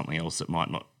do something else that might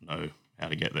not know how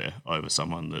to get there over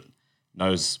someone that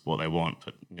knows what they want,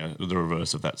 but the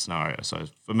reverse of that scenario. So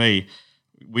for me,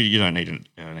 you don't need an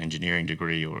engineering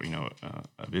degree or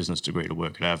a business degree to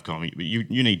work at Avcom.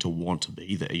 You need to want to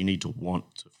be there. You need to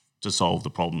want to solve the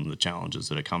problem, the challenges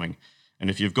that are coming. And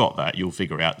if you've got that, you'll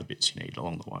figure out the bits you need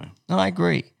along the way. No, I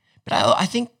agree. But I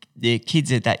think the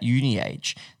kids at that uni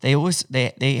age, they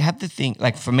have the thing,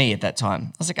 like for me at that time,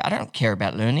 I was like, I don't care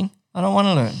about learning. I don't want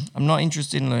to learn. I'm not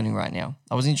interested in learning right now.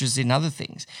 I was interested in other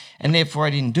things, and therefore I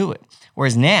didn't do it.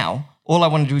 Whereas now, all I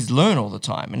want to do is learn all the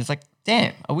time, and it's like,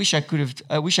 damn, I wish I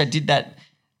did that,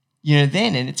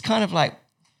 then. And it's kind of like,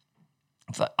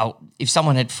 if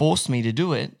someone had forced me to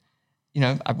do it,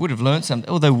 I would have learned something.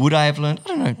 Although, would I have learned? I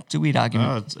don't know. It's a weird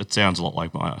argument. It sounds a lot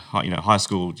like my, high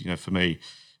school. For me,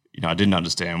 I didn't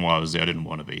understand why I was there. I didn't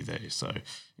want to be there. So,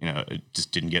 it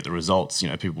just didn't get the results.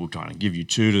 People were trying to give you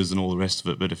tutors and all the rest of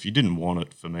it. But if you didn't want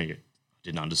it, for me, I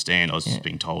didn't understand. I was just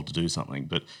being told to do something.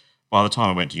 But by the time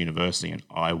I went to university and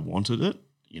I wanted it,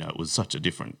 it was such a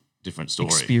different story.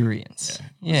 Experience.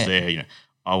 Yeah. It was there,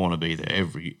 I want to be there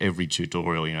every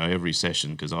tutorial, every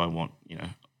session, because I want,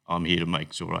 I'm here to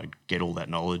make sure I get all that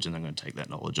knowledge, and I'm going to take that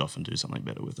knowledge off and do something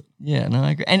better with it. Yeah, no,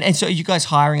 I agree. And so are you guys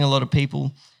hiring a lot of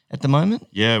people at the moment?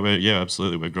 Yeah,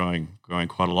 absolutely. We're growing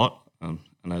quite a lot. And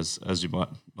as you might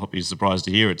not be surprised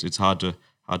to hear, it's hard to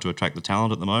attract the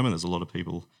talent at the moment. There's a lot of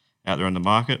people out there in the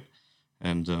market,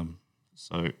 and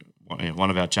so one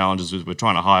of our challenges is we're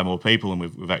trying to hire more people, and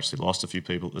we've actually lost a few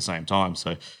people at the same time.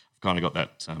 So I've kind of got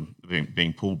that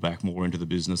being pulled back more into the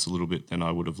business a little bit than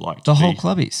I would have liked. The whole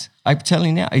club is. I'm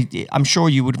telling you now. I'm sure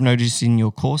you would have noticed in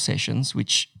your core sessions,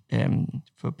 which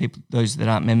for people, those that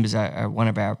aren't members, are one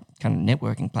of our kind of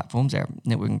networking platforms, our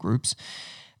networking groups.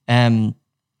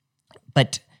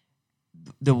 But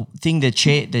the thing the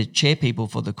chair people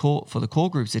for the core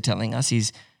groups are telling us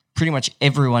is pretty much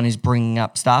everyone is bringing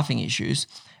up staffing issues,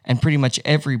 and pretty much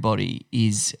everybody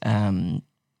is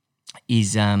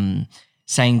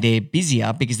saying they're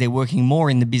busier because they're working more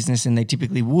in the business than they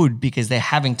typically would, because they're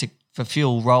having to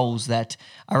fulfill roles that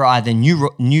are either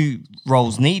new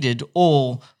roles needed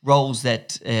or roles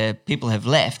that people have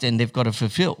left and they've got to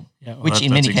fulfill, which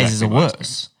in many cases are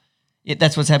worse. Yeah,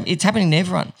 that's what's happening. It's happening to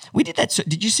everyone. We did that.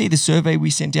 Did you see the survey we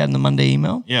sent out in the Monday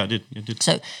email? Yeah, I did.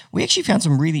 So we actually found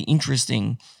some really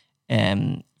interesting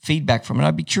feedback from it.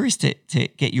 I'd be curious to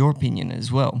get your opinion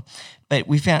as well. But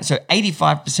we found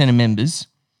 85% of members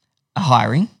are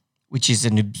hiring, which is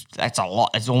that's a lot.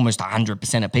 It's almost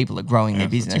 100% of people are growing their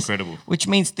business. That's incredible. Which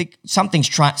means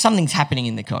something's happening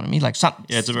in the economy.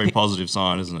 It's a very positive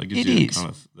sign, isn't it? It gives you kind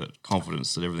of that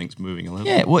confidence that everything's moving a little.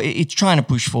 Yeah, well, it's trying to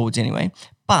push forwards anyway.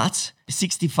 But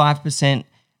 65%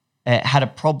 had a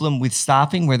problem with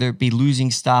staffing, whether it be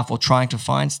losing staff or trying to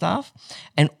find staff,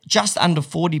 and just under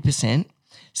 40%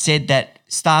 said that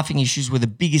staffing issues were the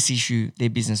biggest issue their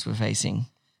business were facing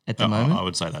at the moment. I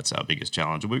would say that's our biggest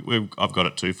challenge. I've got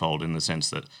it twofold in the sense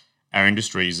that our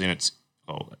industry is in its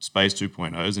Space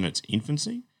 2.0 is in its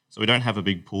infancy, so we don't have a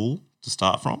big pool to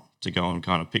start from to go and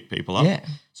kind of pick people up. Yeah.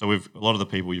 So a lot of the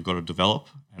people you've got to develop,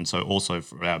 and so also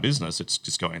for our business, it's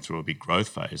just going through a big growth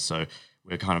phase. So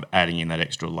we're kind of adding in that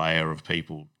extra layer of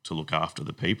people to look after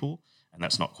the people, and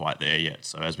that's not quite there yet.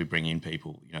 So as we bring in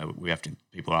people,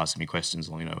 people are asking me questions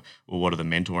like, well, what are the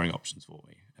mentoring options for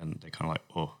me? And they're kind of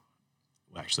like, well,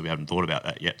 actually, we haven't thought about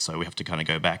that yet. So we have to kind of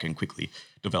go back and quickly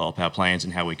develop our plans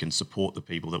and how we can support the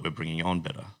people that we're bringing on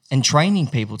better. And training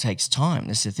people takes time.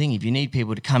 That's the thing. If you need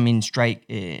people to come in straight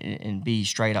and be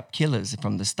straight up killers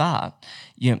from the start,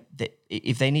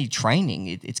 if they need training,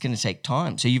 it's going to take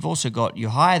time. So you've also you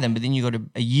hire them, but then you've got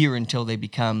a year until they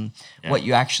become what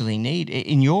you actually need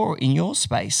in your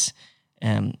space.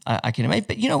 I can imagine.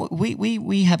 But,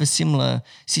 we have a similar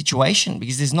situation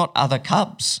because there's not other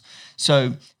Cubs.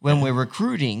 So when we're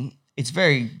recruiting, it's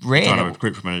very rare. Trying to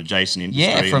recruit from an adjacent industry.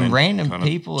 Yeah, from random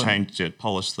people.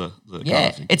 Polish the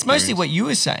it's mostly what you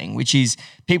were saying, which is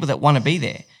people that want to be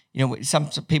there. Some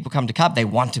people come to Cub, they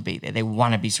want to be there. They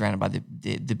want to be surrounded by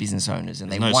the business owners,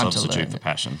 and There's they no want to learn. substitute for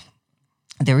passion.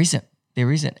 There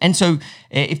isn't. And so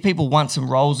if people want some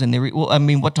roles in there,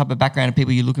 what type of background are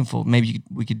people you're looking for? Maybe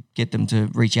we could get them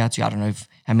to reach out to you. I don't know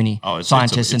how many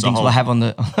scientists and things we'll have on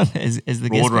the as the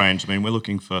broad guest. range. We're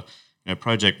looking for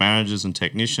project managers and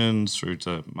technicians through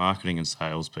to marketing and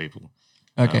sales people.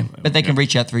 Okay, but they can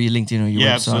reach out through your LinkedIn or your website.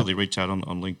 Yeah, absolutely. Reach out on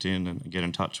LinkedIn and get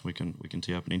in touch. We can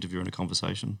tee up an interview and a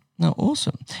conversation. No,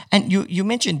 awesome. And you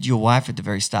mentioned your wife at the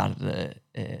very start of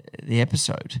the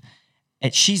episode.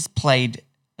 And she's played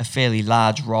a fairly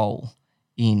large role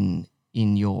in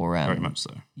your very much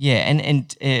so. Yeah,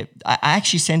 and I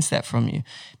actually sense that from you,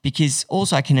 because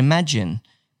also I can imagine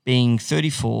being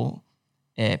 34,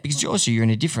 because you're in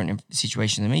a different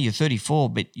situation than me. You're 34,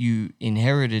 but you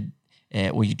inherited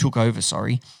you took over,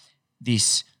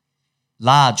 this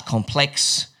large,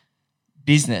 complex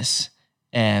business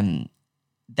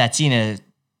that's in a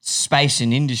space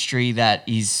and industry that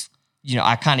is,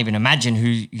 I can't even imagine who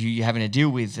you're having to deal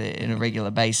with on a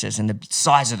regular basis, and the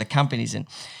size of the companies. And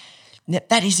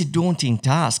that is a daunting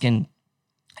task. And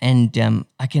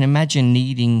I can imagine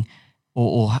needing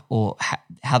or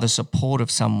how the support of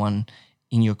someone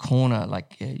in your corner,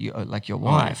 like your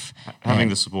wife. Having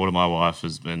the support of my wife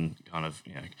has been kind of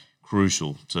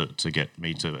crucial to get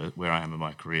me to where I am in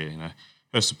my career.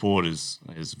 Her support is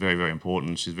very, very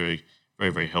important. She's very,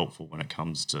 very, very helpful when it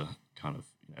comes to kind of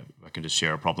I can just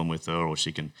share a problem with her, or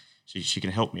she can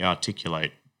help me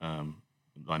articulate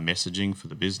my messaging for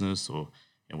the business, or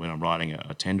when I'm writing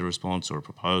a tender response or a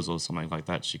proposal or something like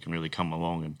that, she can really come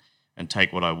along and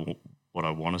take what I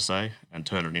want to say and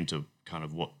turn it into kind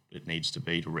of what it needs to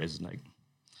be to resonate.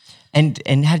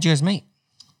 And how did you guys meet?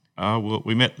 Well,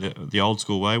 we met the old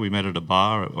school way. We met at a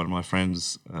bar at one of my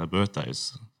friends'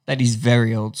 birthdays. That is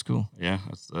very old school. Yeah,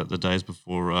 it's the days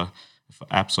before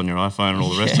apps on your iPhone and all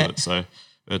the rest of it. So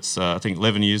it's I think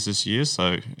 11 years this year.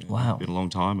 So wow, it's been a long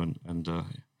time, and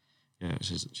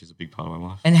she's a big part of my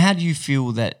life. And how do you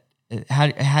feel that?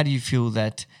 How do you feel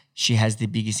that she has the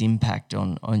biggest impact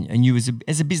on you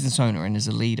as a business owner and as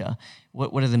a leader?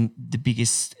 What are the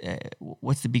biggest?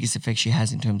 What's the biggest effect she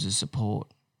has in terms of support?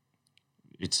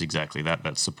 It's exactly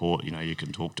that support. You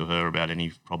can talk to her about any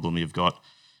problem you've got.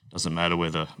 Doesn't matter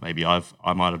whether maybe I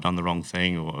might have done the wrong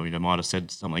thing, or might have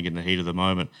said something in the heat of the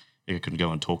moment. You can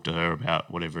go and talk to her about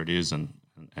whatever it is, and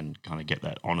kind of get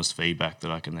that honest feedback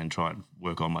that I can then try and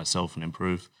work on myself and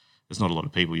improve. There's not a lot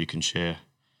of people you can share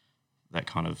that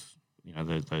kind of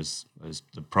those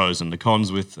the pros and the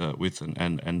cons with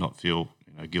and not feel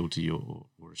guilty or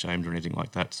ashamed or anything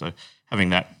like that. So having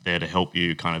that there to help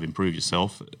you kind of improve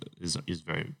yourself has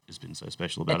been so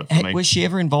special about it for me. Was she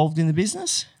ever involved in the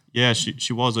business? Yeah,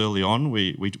 she was early on.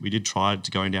 We did try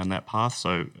to going down that path.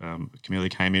 So Camilla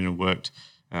came in and worked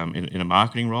in a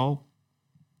marketing role.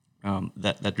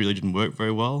 That really didn't work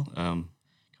very well.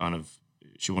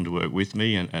 She wanted to work with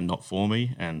me and not for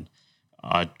me, and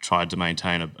I tried to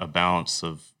maintain a balance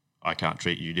of I can't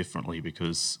treat you differently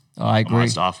because I agree. My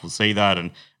staff will see that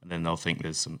and then they'll think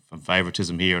there's some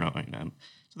favoritism here, and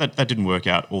so that didn't work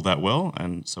out all that well,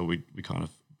 and so we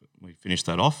finished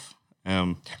that off.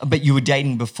 But you were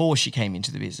dating before she came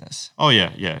into the business. Oh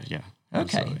yeah.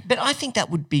 Okay, absolutely. but I think that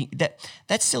would be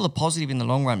that's still a positive in the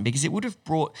long run because it would have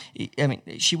brought. I mean,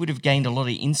 she would have gained a lot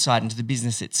of insight into the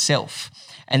business itself,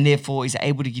 and therefore is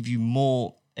able to give you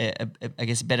more. I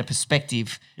guess a better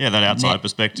perspective. Yeah, that outside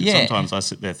perspective. Yeah. Sometimes I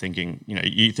sit there thinking,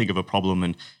 you think of a problem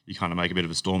and you kind of make a bit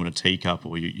of a storm in a teacup,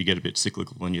 or you get a bit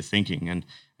cyclical in your thinking,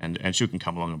 and she can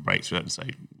come along and break through that and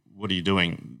say, "What are you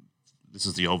doing? This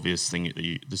is the obvious thing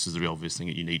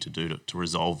that you need to do to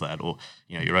resolve that, or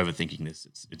you're overthinking this.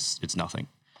 It's nothing."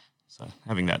 So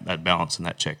having that balance and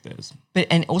that check there is.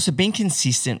 And also being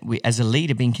consistent as a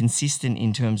leader, being consistent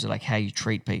in terms of like how you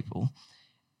treat people.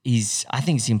 I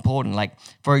think it's important. Like,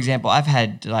 for example, I've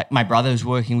had my brother's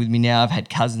working with me now. I've had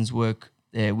cousins work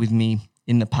with me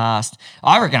in the past.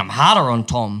 I reckon I'm harder on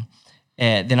Tom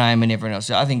than I am on everyone else.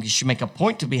 So I think you should make a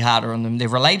point to be harder on them. They're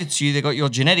related to you. They've got your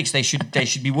genetics. They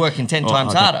should be working 10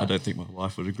 times harder. I don't think my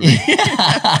wife would agree.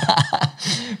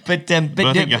 But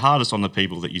I think you're hardest on the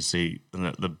people that you see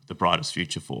the brightest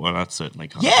future for, and that's certainly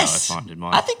kind of how I find in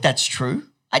mine. I think that's true.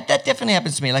 That definitely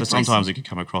happens to me. Like, so sometimes it can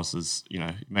come across as,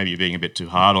 maybe you're being a bit too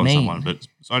hard on someone, but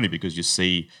it's only because you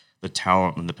see the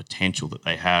talent and the potential that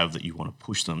they have that you want to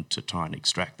push them to try and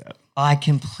extract that. I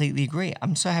completely agree.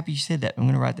 I'm so happy you said that. I'm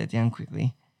going to write that down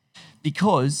quickly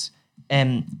because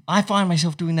I find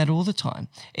myself doing that all the time.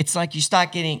 It's like you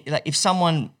start getting, like if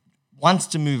someone wants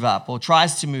to move up or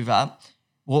tries to move up,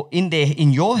 well,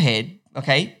 in your head,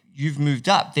 okay, you've moved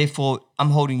up, therefore I'm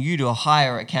holding you to a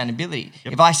higher accountability.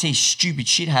 Yep. If I see stupid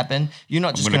shit happen, you're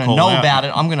not just going to know about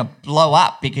it. I'm going to blow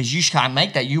up because you can't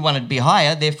make that. You want to be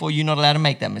higher, therefore you're not allowed to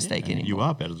make that mistake anymore. You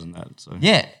are better than that. So.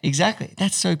 Yeah, exactly.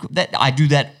 That's so cool. I do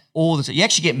that all the time. You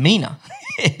actually get meaner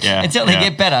until they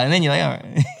get better, and then you're like, all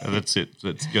right. That's it.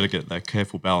 It's got to get that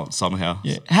careful balance somehow.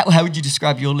 Yeah. How would you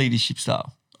describe your leadership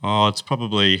style? Oh, it's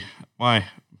probably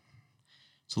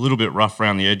it's a little bit rough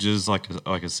around the edges. Like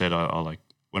I said, I like.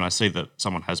 When I see that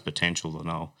someone has potential, then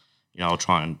I want to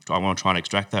try and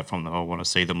extract that from them. I want to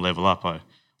see them level up.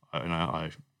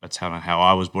 That's how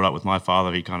I was brought up with my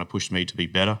father. He kind of pushed me to be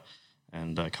better,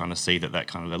 and I kind of see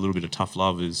that little bit of tough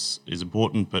love is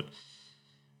important, but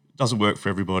it doesn't work for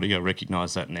everybody. I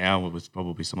recognise that now with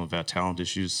probably some of our talent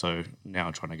issues. So now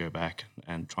I'm trying to go back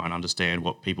and try and understand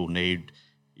what people need.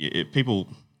 People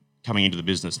coming into the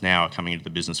business now are coming into the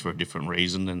business for a different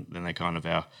reason than they kind of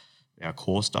our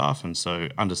core staff, and so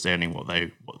understanding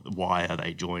why are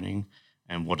they joining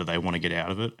and what do they want to get out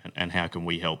of it, and how can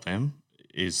we help them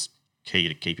is key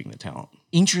to keeping the talent.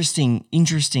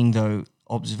 Interesting though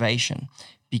observation,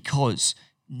 because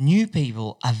new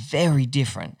people are very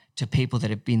different to people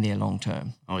that have been there long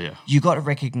term. Oh yeah. You got to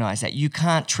recognize that. You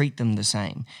can't treat them the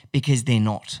same because they're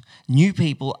not. New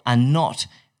people are not,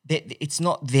 it's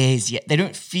not theirs yet. They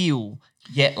don't feel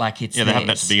yet like it's theirs. They have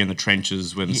that to be in the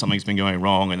trenches when something's been going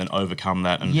wrong, and then overcome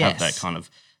that and have that kind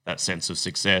of that sense of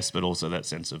success, but also that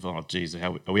sense of, oh, geez,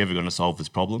 how are we ever going to solve this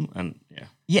problem? And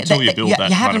until you build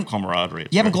that kind of camaraderie.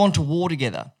 You haven't gone to war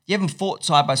together. You haven't fought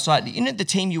side by side. The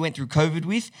team you went through COVID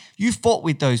with, you fought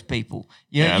with those people.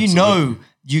 You know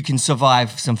you can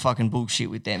survive some fucking bullshit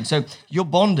with them. So you're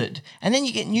bonded. And then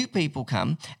you get new people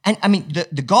come. And I mean,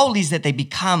 the goal is that they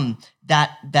become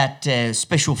that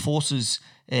special forces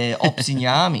ops in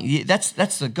your army. That's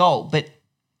the goal. But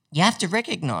you have to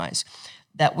recognize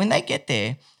that when they get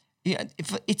there,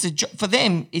 if it's for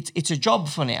them, it's a job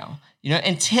for now.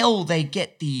 Until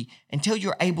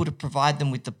you're able to provide them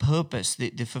with the purpose,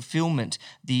 the fulfillment,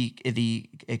 the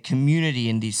community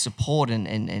and the support and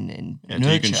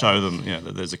nurture. You can show them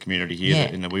that there's a community here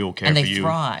and that we all care for you. And they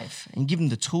thrive, and give them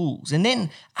the tools. And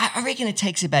then I reckon it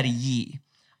takes about a year.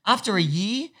 After a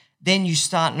year, then you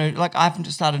start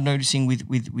I've started noticing with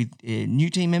new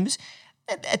team members,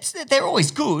 they're always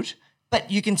good. But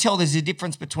you can tell there's a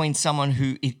difference between someone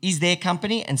who it is their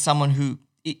company and someone who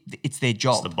it's their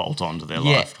job. It's the bolt-on to their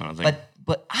life kind of thing.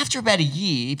 But after about a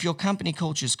year, if your company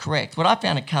culture is correct, what I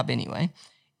found at Cub anyway,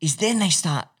 is then they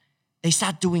start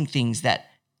doing things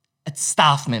that a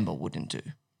staff member wouldn't do.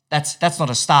 That's not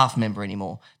a staff member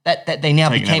anymore. That they now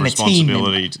became a team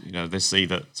member. They see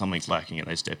that something's lacking and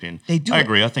they step in. They do. I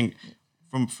agree. I think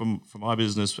from my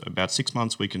business, about 6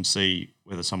 months we can see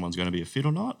whether someone's going to be a fit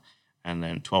or not, and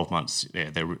then 12 months,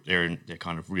 they're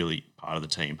kind of really part of the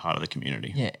team, part of the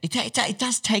community. Yeah, it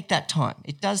does take that time.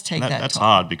 It does take that time. That's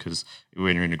hard because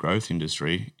when you're in a growth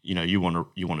industry, you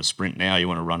want to sprint now, you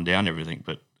want to run down everything,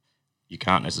 but you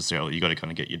can't necessarily. You got to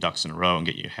kind of get your ducks in a row and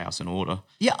get your house in order.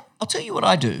 Yeah, I'll tell you what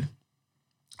I do.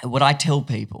 What I tell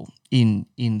people in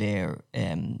their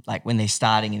like when they're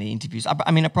starting in the interviews.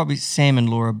 I mean, I probably Sam and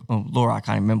Laura. Laura, I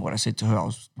can't remember what I said to her. I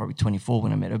was probably 24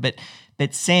 when I met her.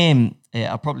 But Sam,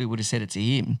 I probably would have said it to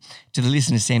him. To the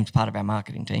listeners, Sam's part of our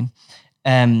marketing team.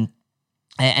 And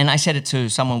I said it to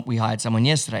someone. We hired someone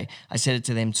yesterday. I said it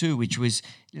to them too, which was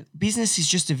business is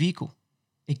just a vehicle.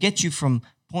 It gets you from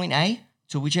point A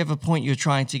to whichever point you're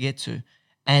trying to get to.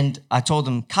 And I told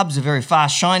them Cub's a very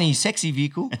fast, shiny, sexy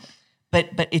vehicle,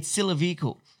 but it's still a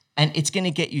vehicle and it's going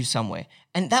to get you somewhere.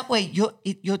 And that way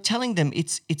you're telling them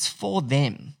it's for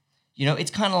them.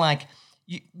 It's kind of like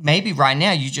maybe right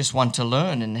now you just want to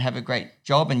learn and have a great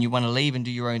job and you want to leave and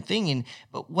do your own thing.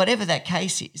 But whatever that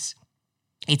case is,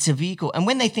 it's a vehicle. And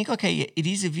when they think, okay, it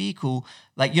is a vehicle,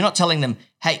 like you're not telling them,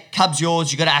 hey, Cub's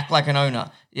yours, you got to act like an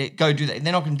owner. Go do that.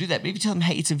 They're not going to do that. But if you tell them,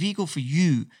 hey, it's a vehicle for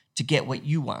you to get what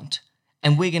you want,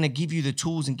 and we're going to give you the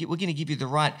tools and we're going to give you the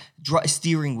right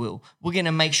steering wheel. We're going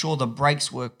to make sure the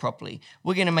brakes work properly.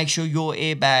 We're going to make sure your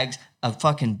airbags are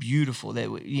fucking beautiful. That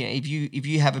if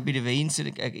you have a bit of an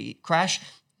incident, a crash,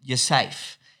 you're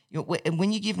safe. And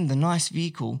when you give them the nice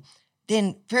vehicle,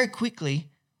 then very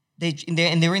quickly, they're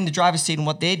in the driver's seat and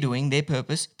what they're doing, their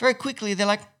purpose, very quickly they're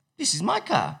like, this is my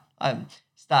car.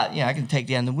 I can take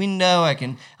down the window.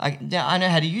 I know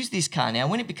how to use this car now.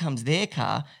 When it becomes their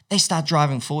car, they start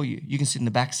driving for you. You can sit in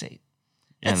the back seat.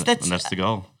 And that's the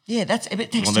goal. Yeah, it takes time.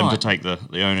 You want them to take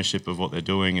the ownership of what they're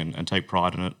doing and take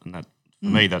pride in it. And that, for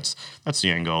me, that's the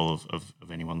end goal of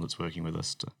anyone that's working with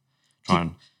us, to try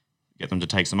and get them to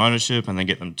take some ownership and then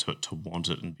get them to want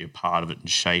it and be a part of it and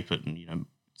shape it and,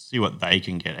 see what they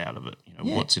can get out of it.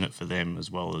 What's in it for them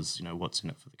as well as, what's in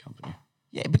it for the company.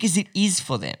 Yeah, because it is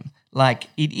for them. Like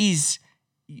it is,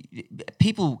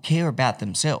 people care about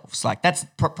themselves. Like that's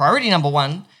priority number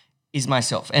one is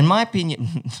myself. In my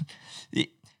opinion,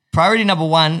 priority number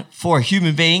one for a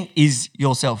human being is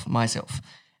yourself, myself.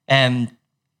 And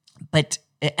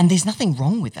there's nothing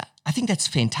wrong with that. I think that's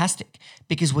fantastic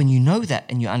because when you know that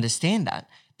and you understand that,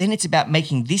 then it's about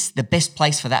making this the best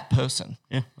place for that person.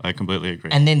 Yeah, I completely agree.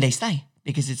 And then they stay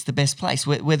because it's the best place,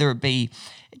 whether it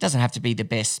doesn't have to be the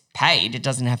best paid. It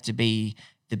doesn't have to be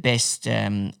the best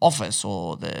office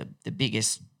or the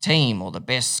biggest team or the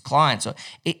best clients.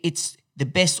 It's the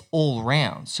best all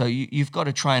around. So you've got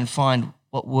to try and find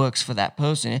what works for that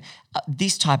person.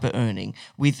 This type of earning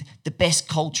with the best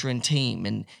culture and team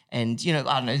and I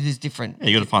don't know, there's different. Yeah,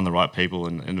 you got to find the right people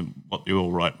and what the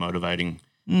all right motivating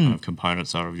kind of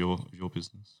components are of your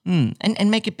business.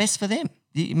 And make it best for them.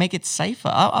 You make it safer.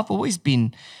 I've always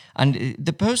been, and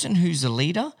the person who's a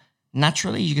leader,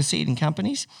 naturally, you can see it in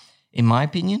companies, in my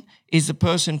opinion, is the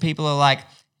person people are like,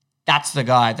 that's the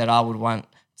guy that I would want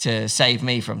to save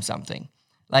me from something.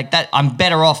 Like that, I'm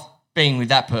better off being with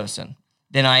that person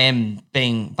than I am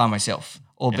being by myself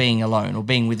or being alone or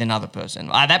being with another person.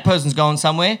 That person's going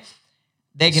somewhere.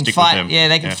 They can fight. Yeah,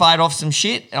 they can fight off some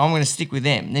shit, and I'm going to stick with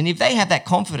them. And if they have that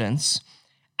confidence,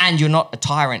 and you're not a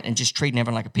tyrant and just treating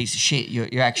everyone like a piece of shit,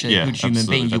 you're actually a good human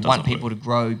being. You want people to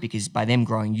grow because by them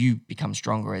growing, you become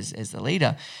stronger as the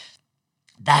leader.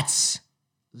 That's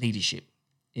leadership,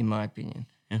 in my opinion.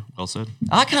 Yeah, well said.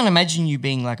 I can't imagine you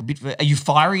being like a bit. Are you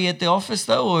fiery at the office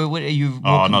though, or are you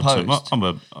more composed? Not too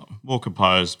much. I'm more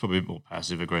composed, probably more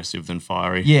passive aggressive than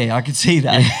fiery. Yeah, I could see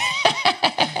that.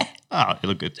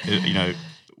 Look,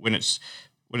 when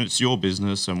it's your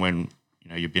business and when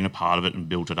you've been a part of it and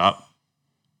built it up,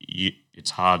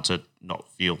 it's hard to not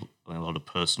feel a lot of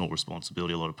personal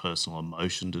responsibility, a lot of personal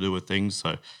emotion to do with things.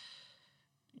 So,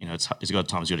 it's got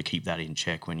times you got to keep that in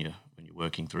check when you're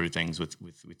working through things with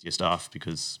your staff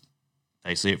because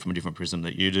they see it from a different prism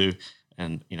that you do.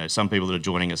 And some people that are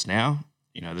joining us now,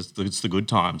 it's the good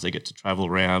times. They get to travel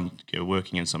around,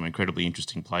 working in some incredibly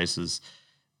interesting places.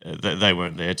 They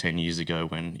weren't there 10 years ago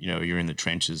when you're in the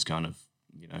trenches, kind of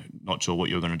not sure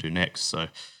what you're going to do next. So.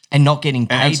 And not getting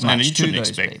paid much and you shouldn't to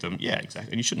expect people. them. Yeah,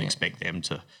 exactly. And you shouldn't expect them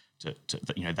to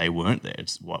they weren't there.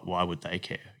 It's why would they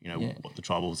care? What the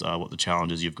troubles are, what the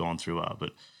challenges you've gone through are.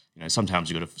 But sometimes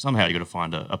you got to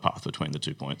find a path between the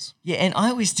 2 points. Yeah, and I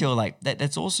always tell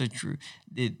that's also true.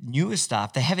 The newer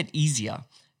staff, they have it easier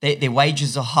their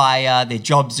wages are higher, their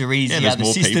jobs are easier, there's the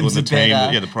more people systems in are the team,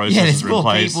 better. the processes are in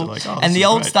place. People. Like, oh, and this the is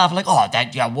old great. staff are like,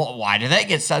 why did that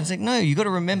get started? It's like, no, you got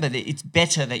to remember that it's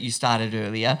better that you started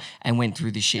earlier and went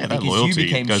through the shit Yeah, that because loyalty you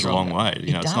became goes stronger. a long way.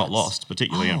 It's not does. lost,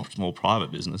 particularly in a small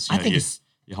private business. I think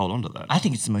You hold on to that. I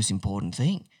think it's the most important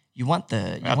thing. You want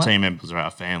the Our team members are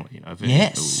our family.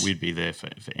 Yes. We'd be there for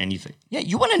anything. Yeah,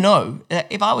 you want to know.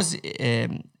 If I was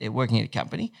working at a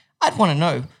company, I'd want to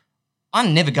know.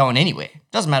 I'm never going anywhere.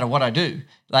 Doesn't matter what I do.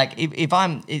 Like if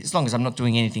I'm, as long as I'm not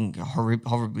doing anything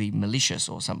horribly malicious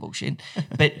or some bullshit.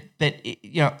 but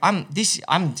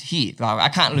I'm here. Like, I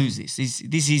can't lose this.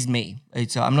 This is me.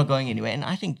 I'm not going anywhere. And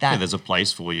I think that there's a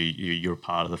place for you. You're a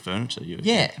part of the furniture.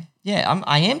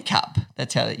 I am Cub.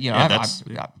 That's how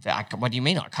what do you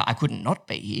mean? I couldn't not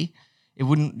be here. It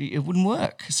wouldn't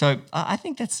work. So I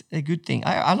think that's a good thing.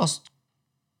 I lost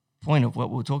point of what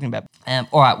we were talking about.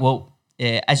 All right. Well.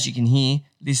 As you can hear,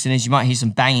 listeners, you might hear some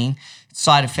banging,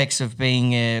 side effects of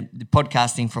being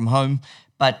podcasting from home,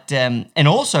 but and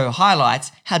also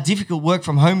highlights how difficult work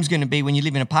from home is going to be when you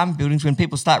live in apartment buildings when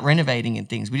people start renovating and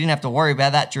things. We didn't have to worry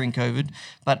about that during COVID,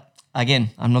 but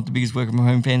again, I'm not the biggest work from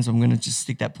home fan, so I'm going to just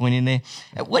stick that point in there.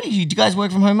 Do you guys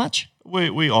work from home much?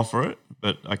 We offer it,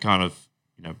 but I kind of,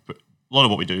 a lot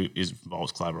of what we do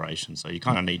involves collaboration, so you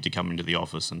kind of need to come into the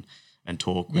office and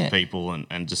talk with people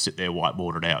and just sit there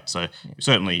whiteboarded out. So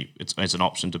certainly it's an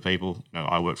option to people.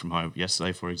 I worked from home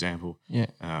yesterday, for example. Yeah.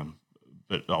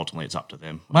 But ultimately it's up to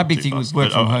them. My big thing with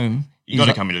work from home. You got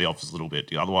to come into the office a little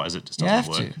bit. Otherwise it just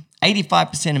doesn't work.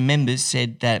 85% of members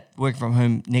said that work from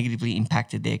home negatively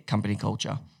impacted their company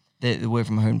culture, the work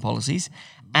from home policies.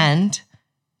 And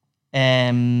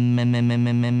can't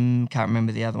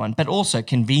remember the other one. But also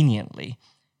conveniently,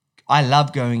 I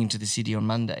love going into the city on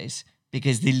Mondays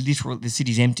because the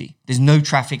city's empty. There's no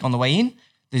traffic on the way in.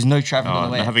 There's no traffic on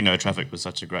the way out. Having no traffic was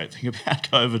such a great thing about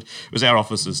COVID. It was our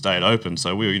offices stayed open,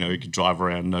 so we could drive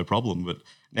around no problem. But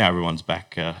now everyone's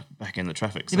back in the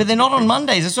traffic. So but they're not on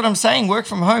Mondays. That's what I'm saying. Work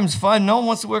from home's fine. No one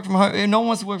wants to work from home. No one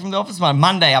wants to work from the office.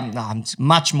 Monday, it's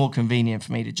much more convenient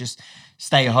for me to just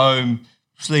stay home,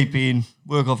 sleep in,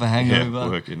 work off a hangover.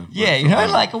 Why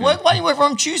don't you work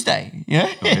from Tuesday?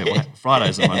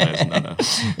 Fridays and Mondays. No.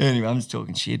 Anyway, I'm just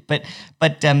talking shit. But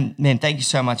man, thank you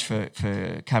so much for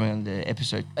coming on the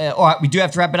episode. All right, we do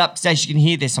have to wrap it up. As you can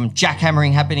hear, there's some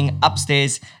jackhammering happening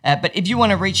upstairs. But if you want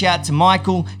to reach out to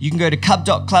Michael, you can go to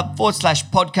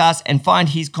cub.club/podcast and find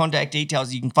his contact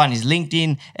details. You can find his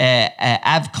LinkedIn,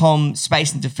 Avcom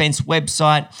Space and Defense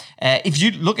website. If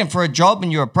you're looking for a job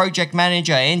and you're a project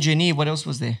manager, engineer, what else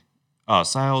was there? Oh,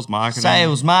 sales, marketing.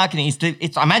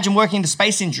 I imagine working in the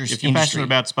space industry. If you're passionate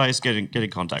about space, get in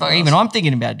contact with us. Even I'm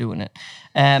thinking about doing it.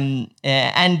 And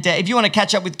if you want to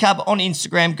catch up with Cub on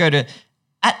Instagram, go to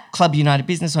 @Club United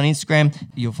Business on Instagram.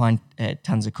 You'll find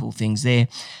tons of cool things there.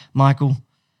 Michael,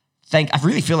 I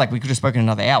really feel like we could have spoken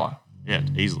another hour. Yeah,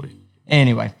 easily.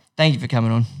 Anyway, thank you for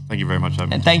coming on. Thank you very much,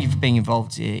 Owen. And thank you for being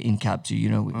involved in Cub too.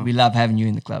 We love having you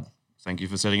in the club. Thank you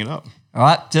for setting it up. All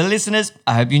right, to the listeners,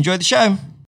 I hope you enjoyed the show.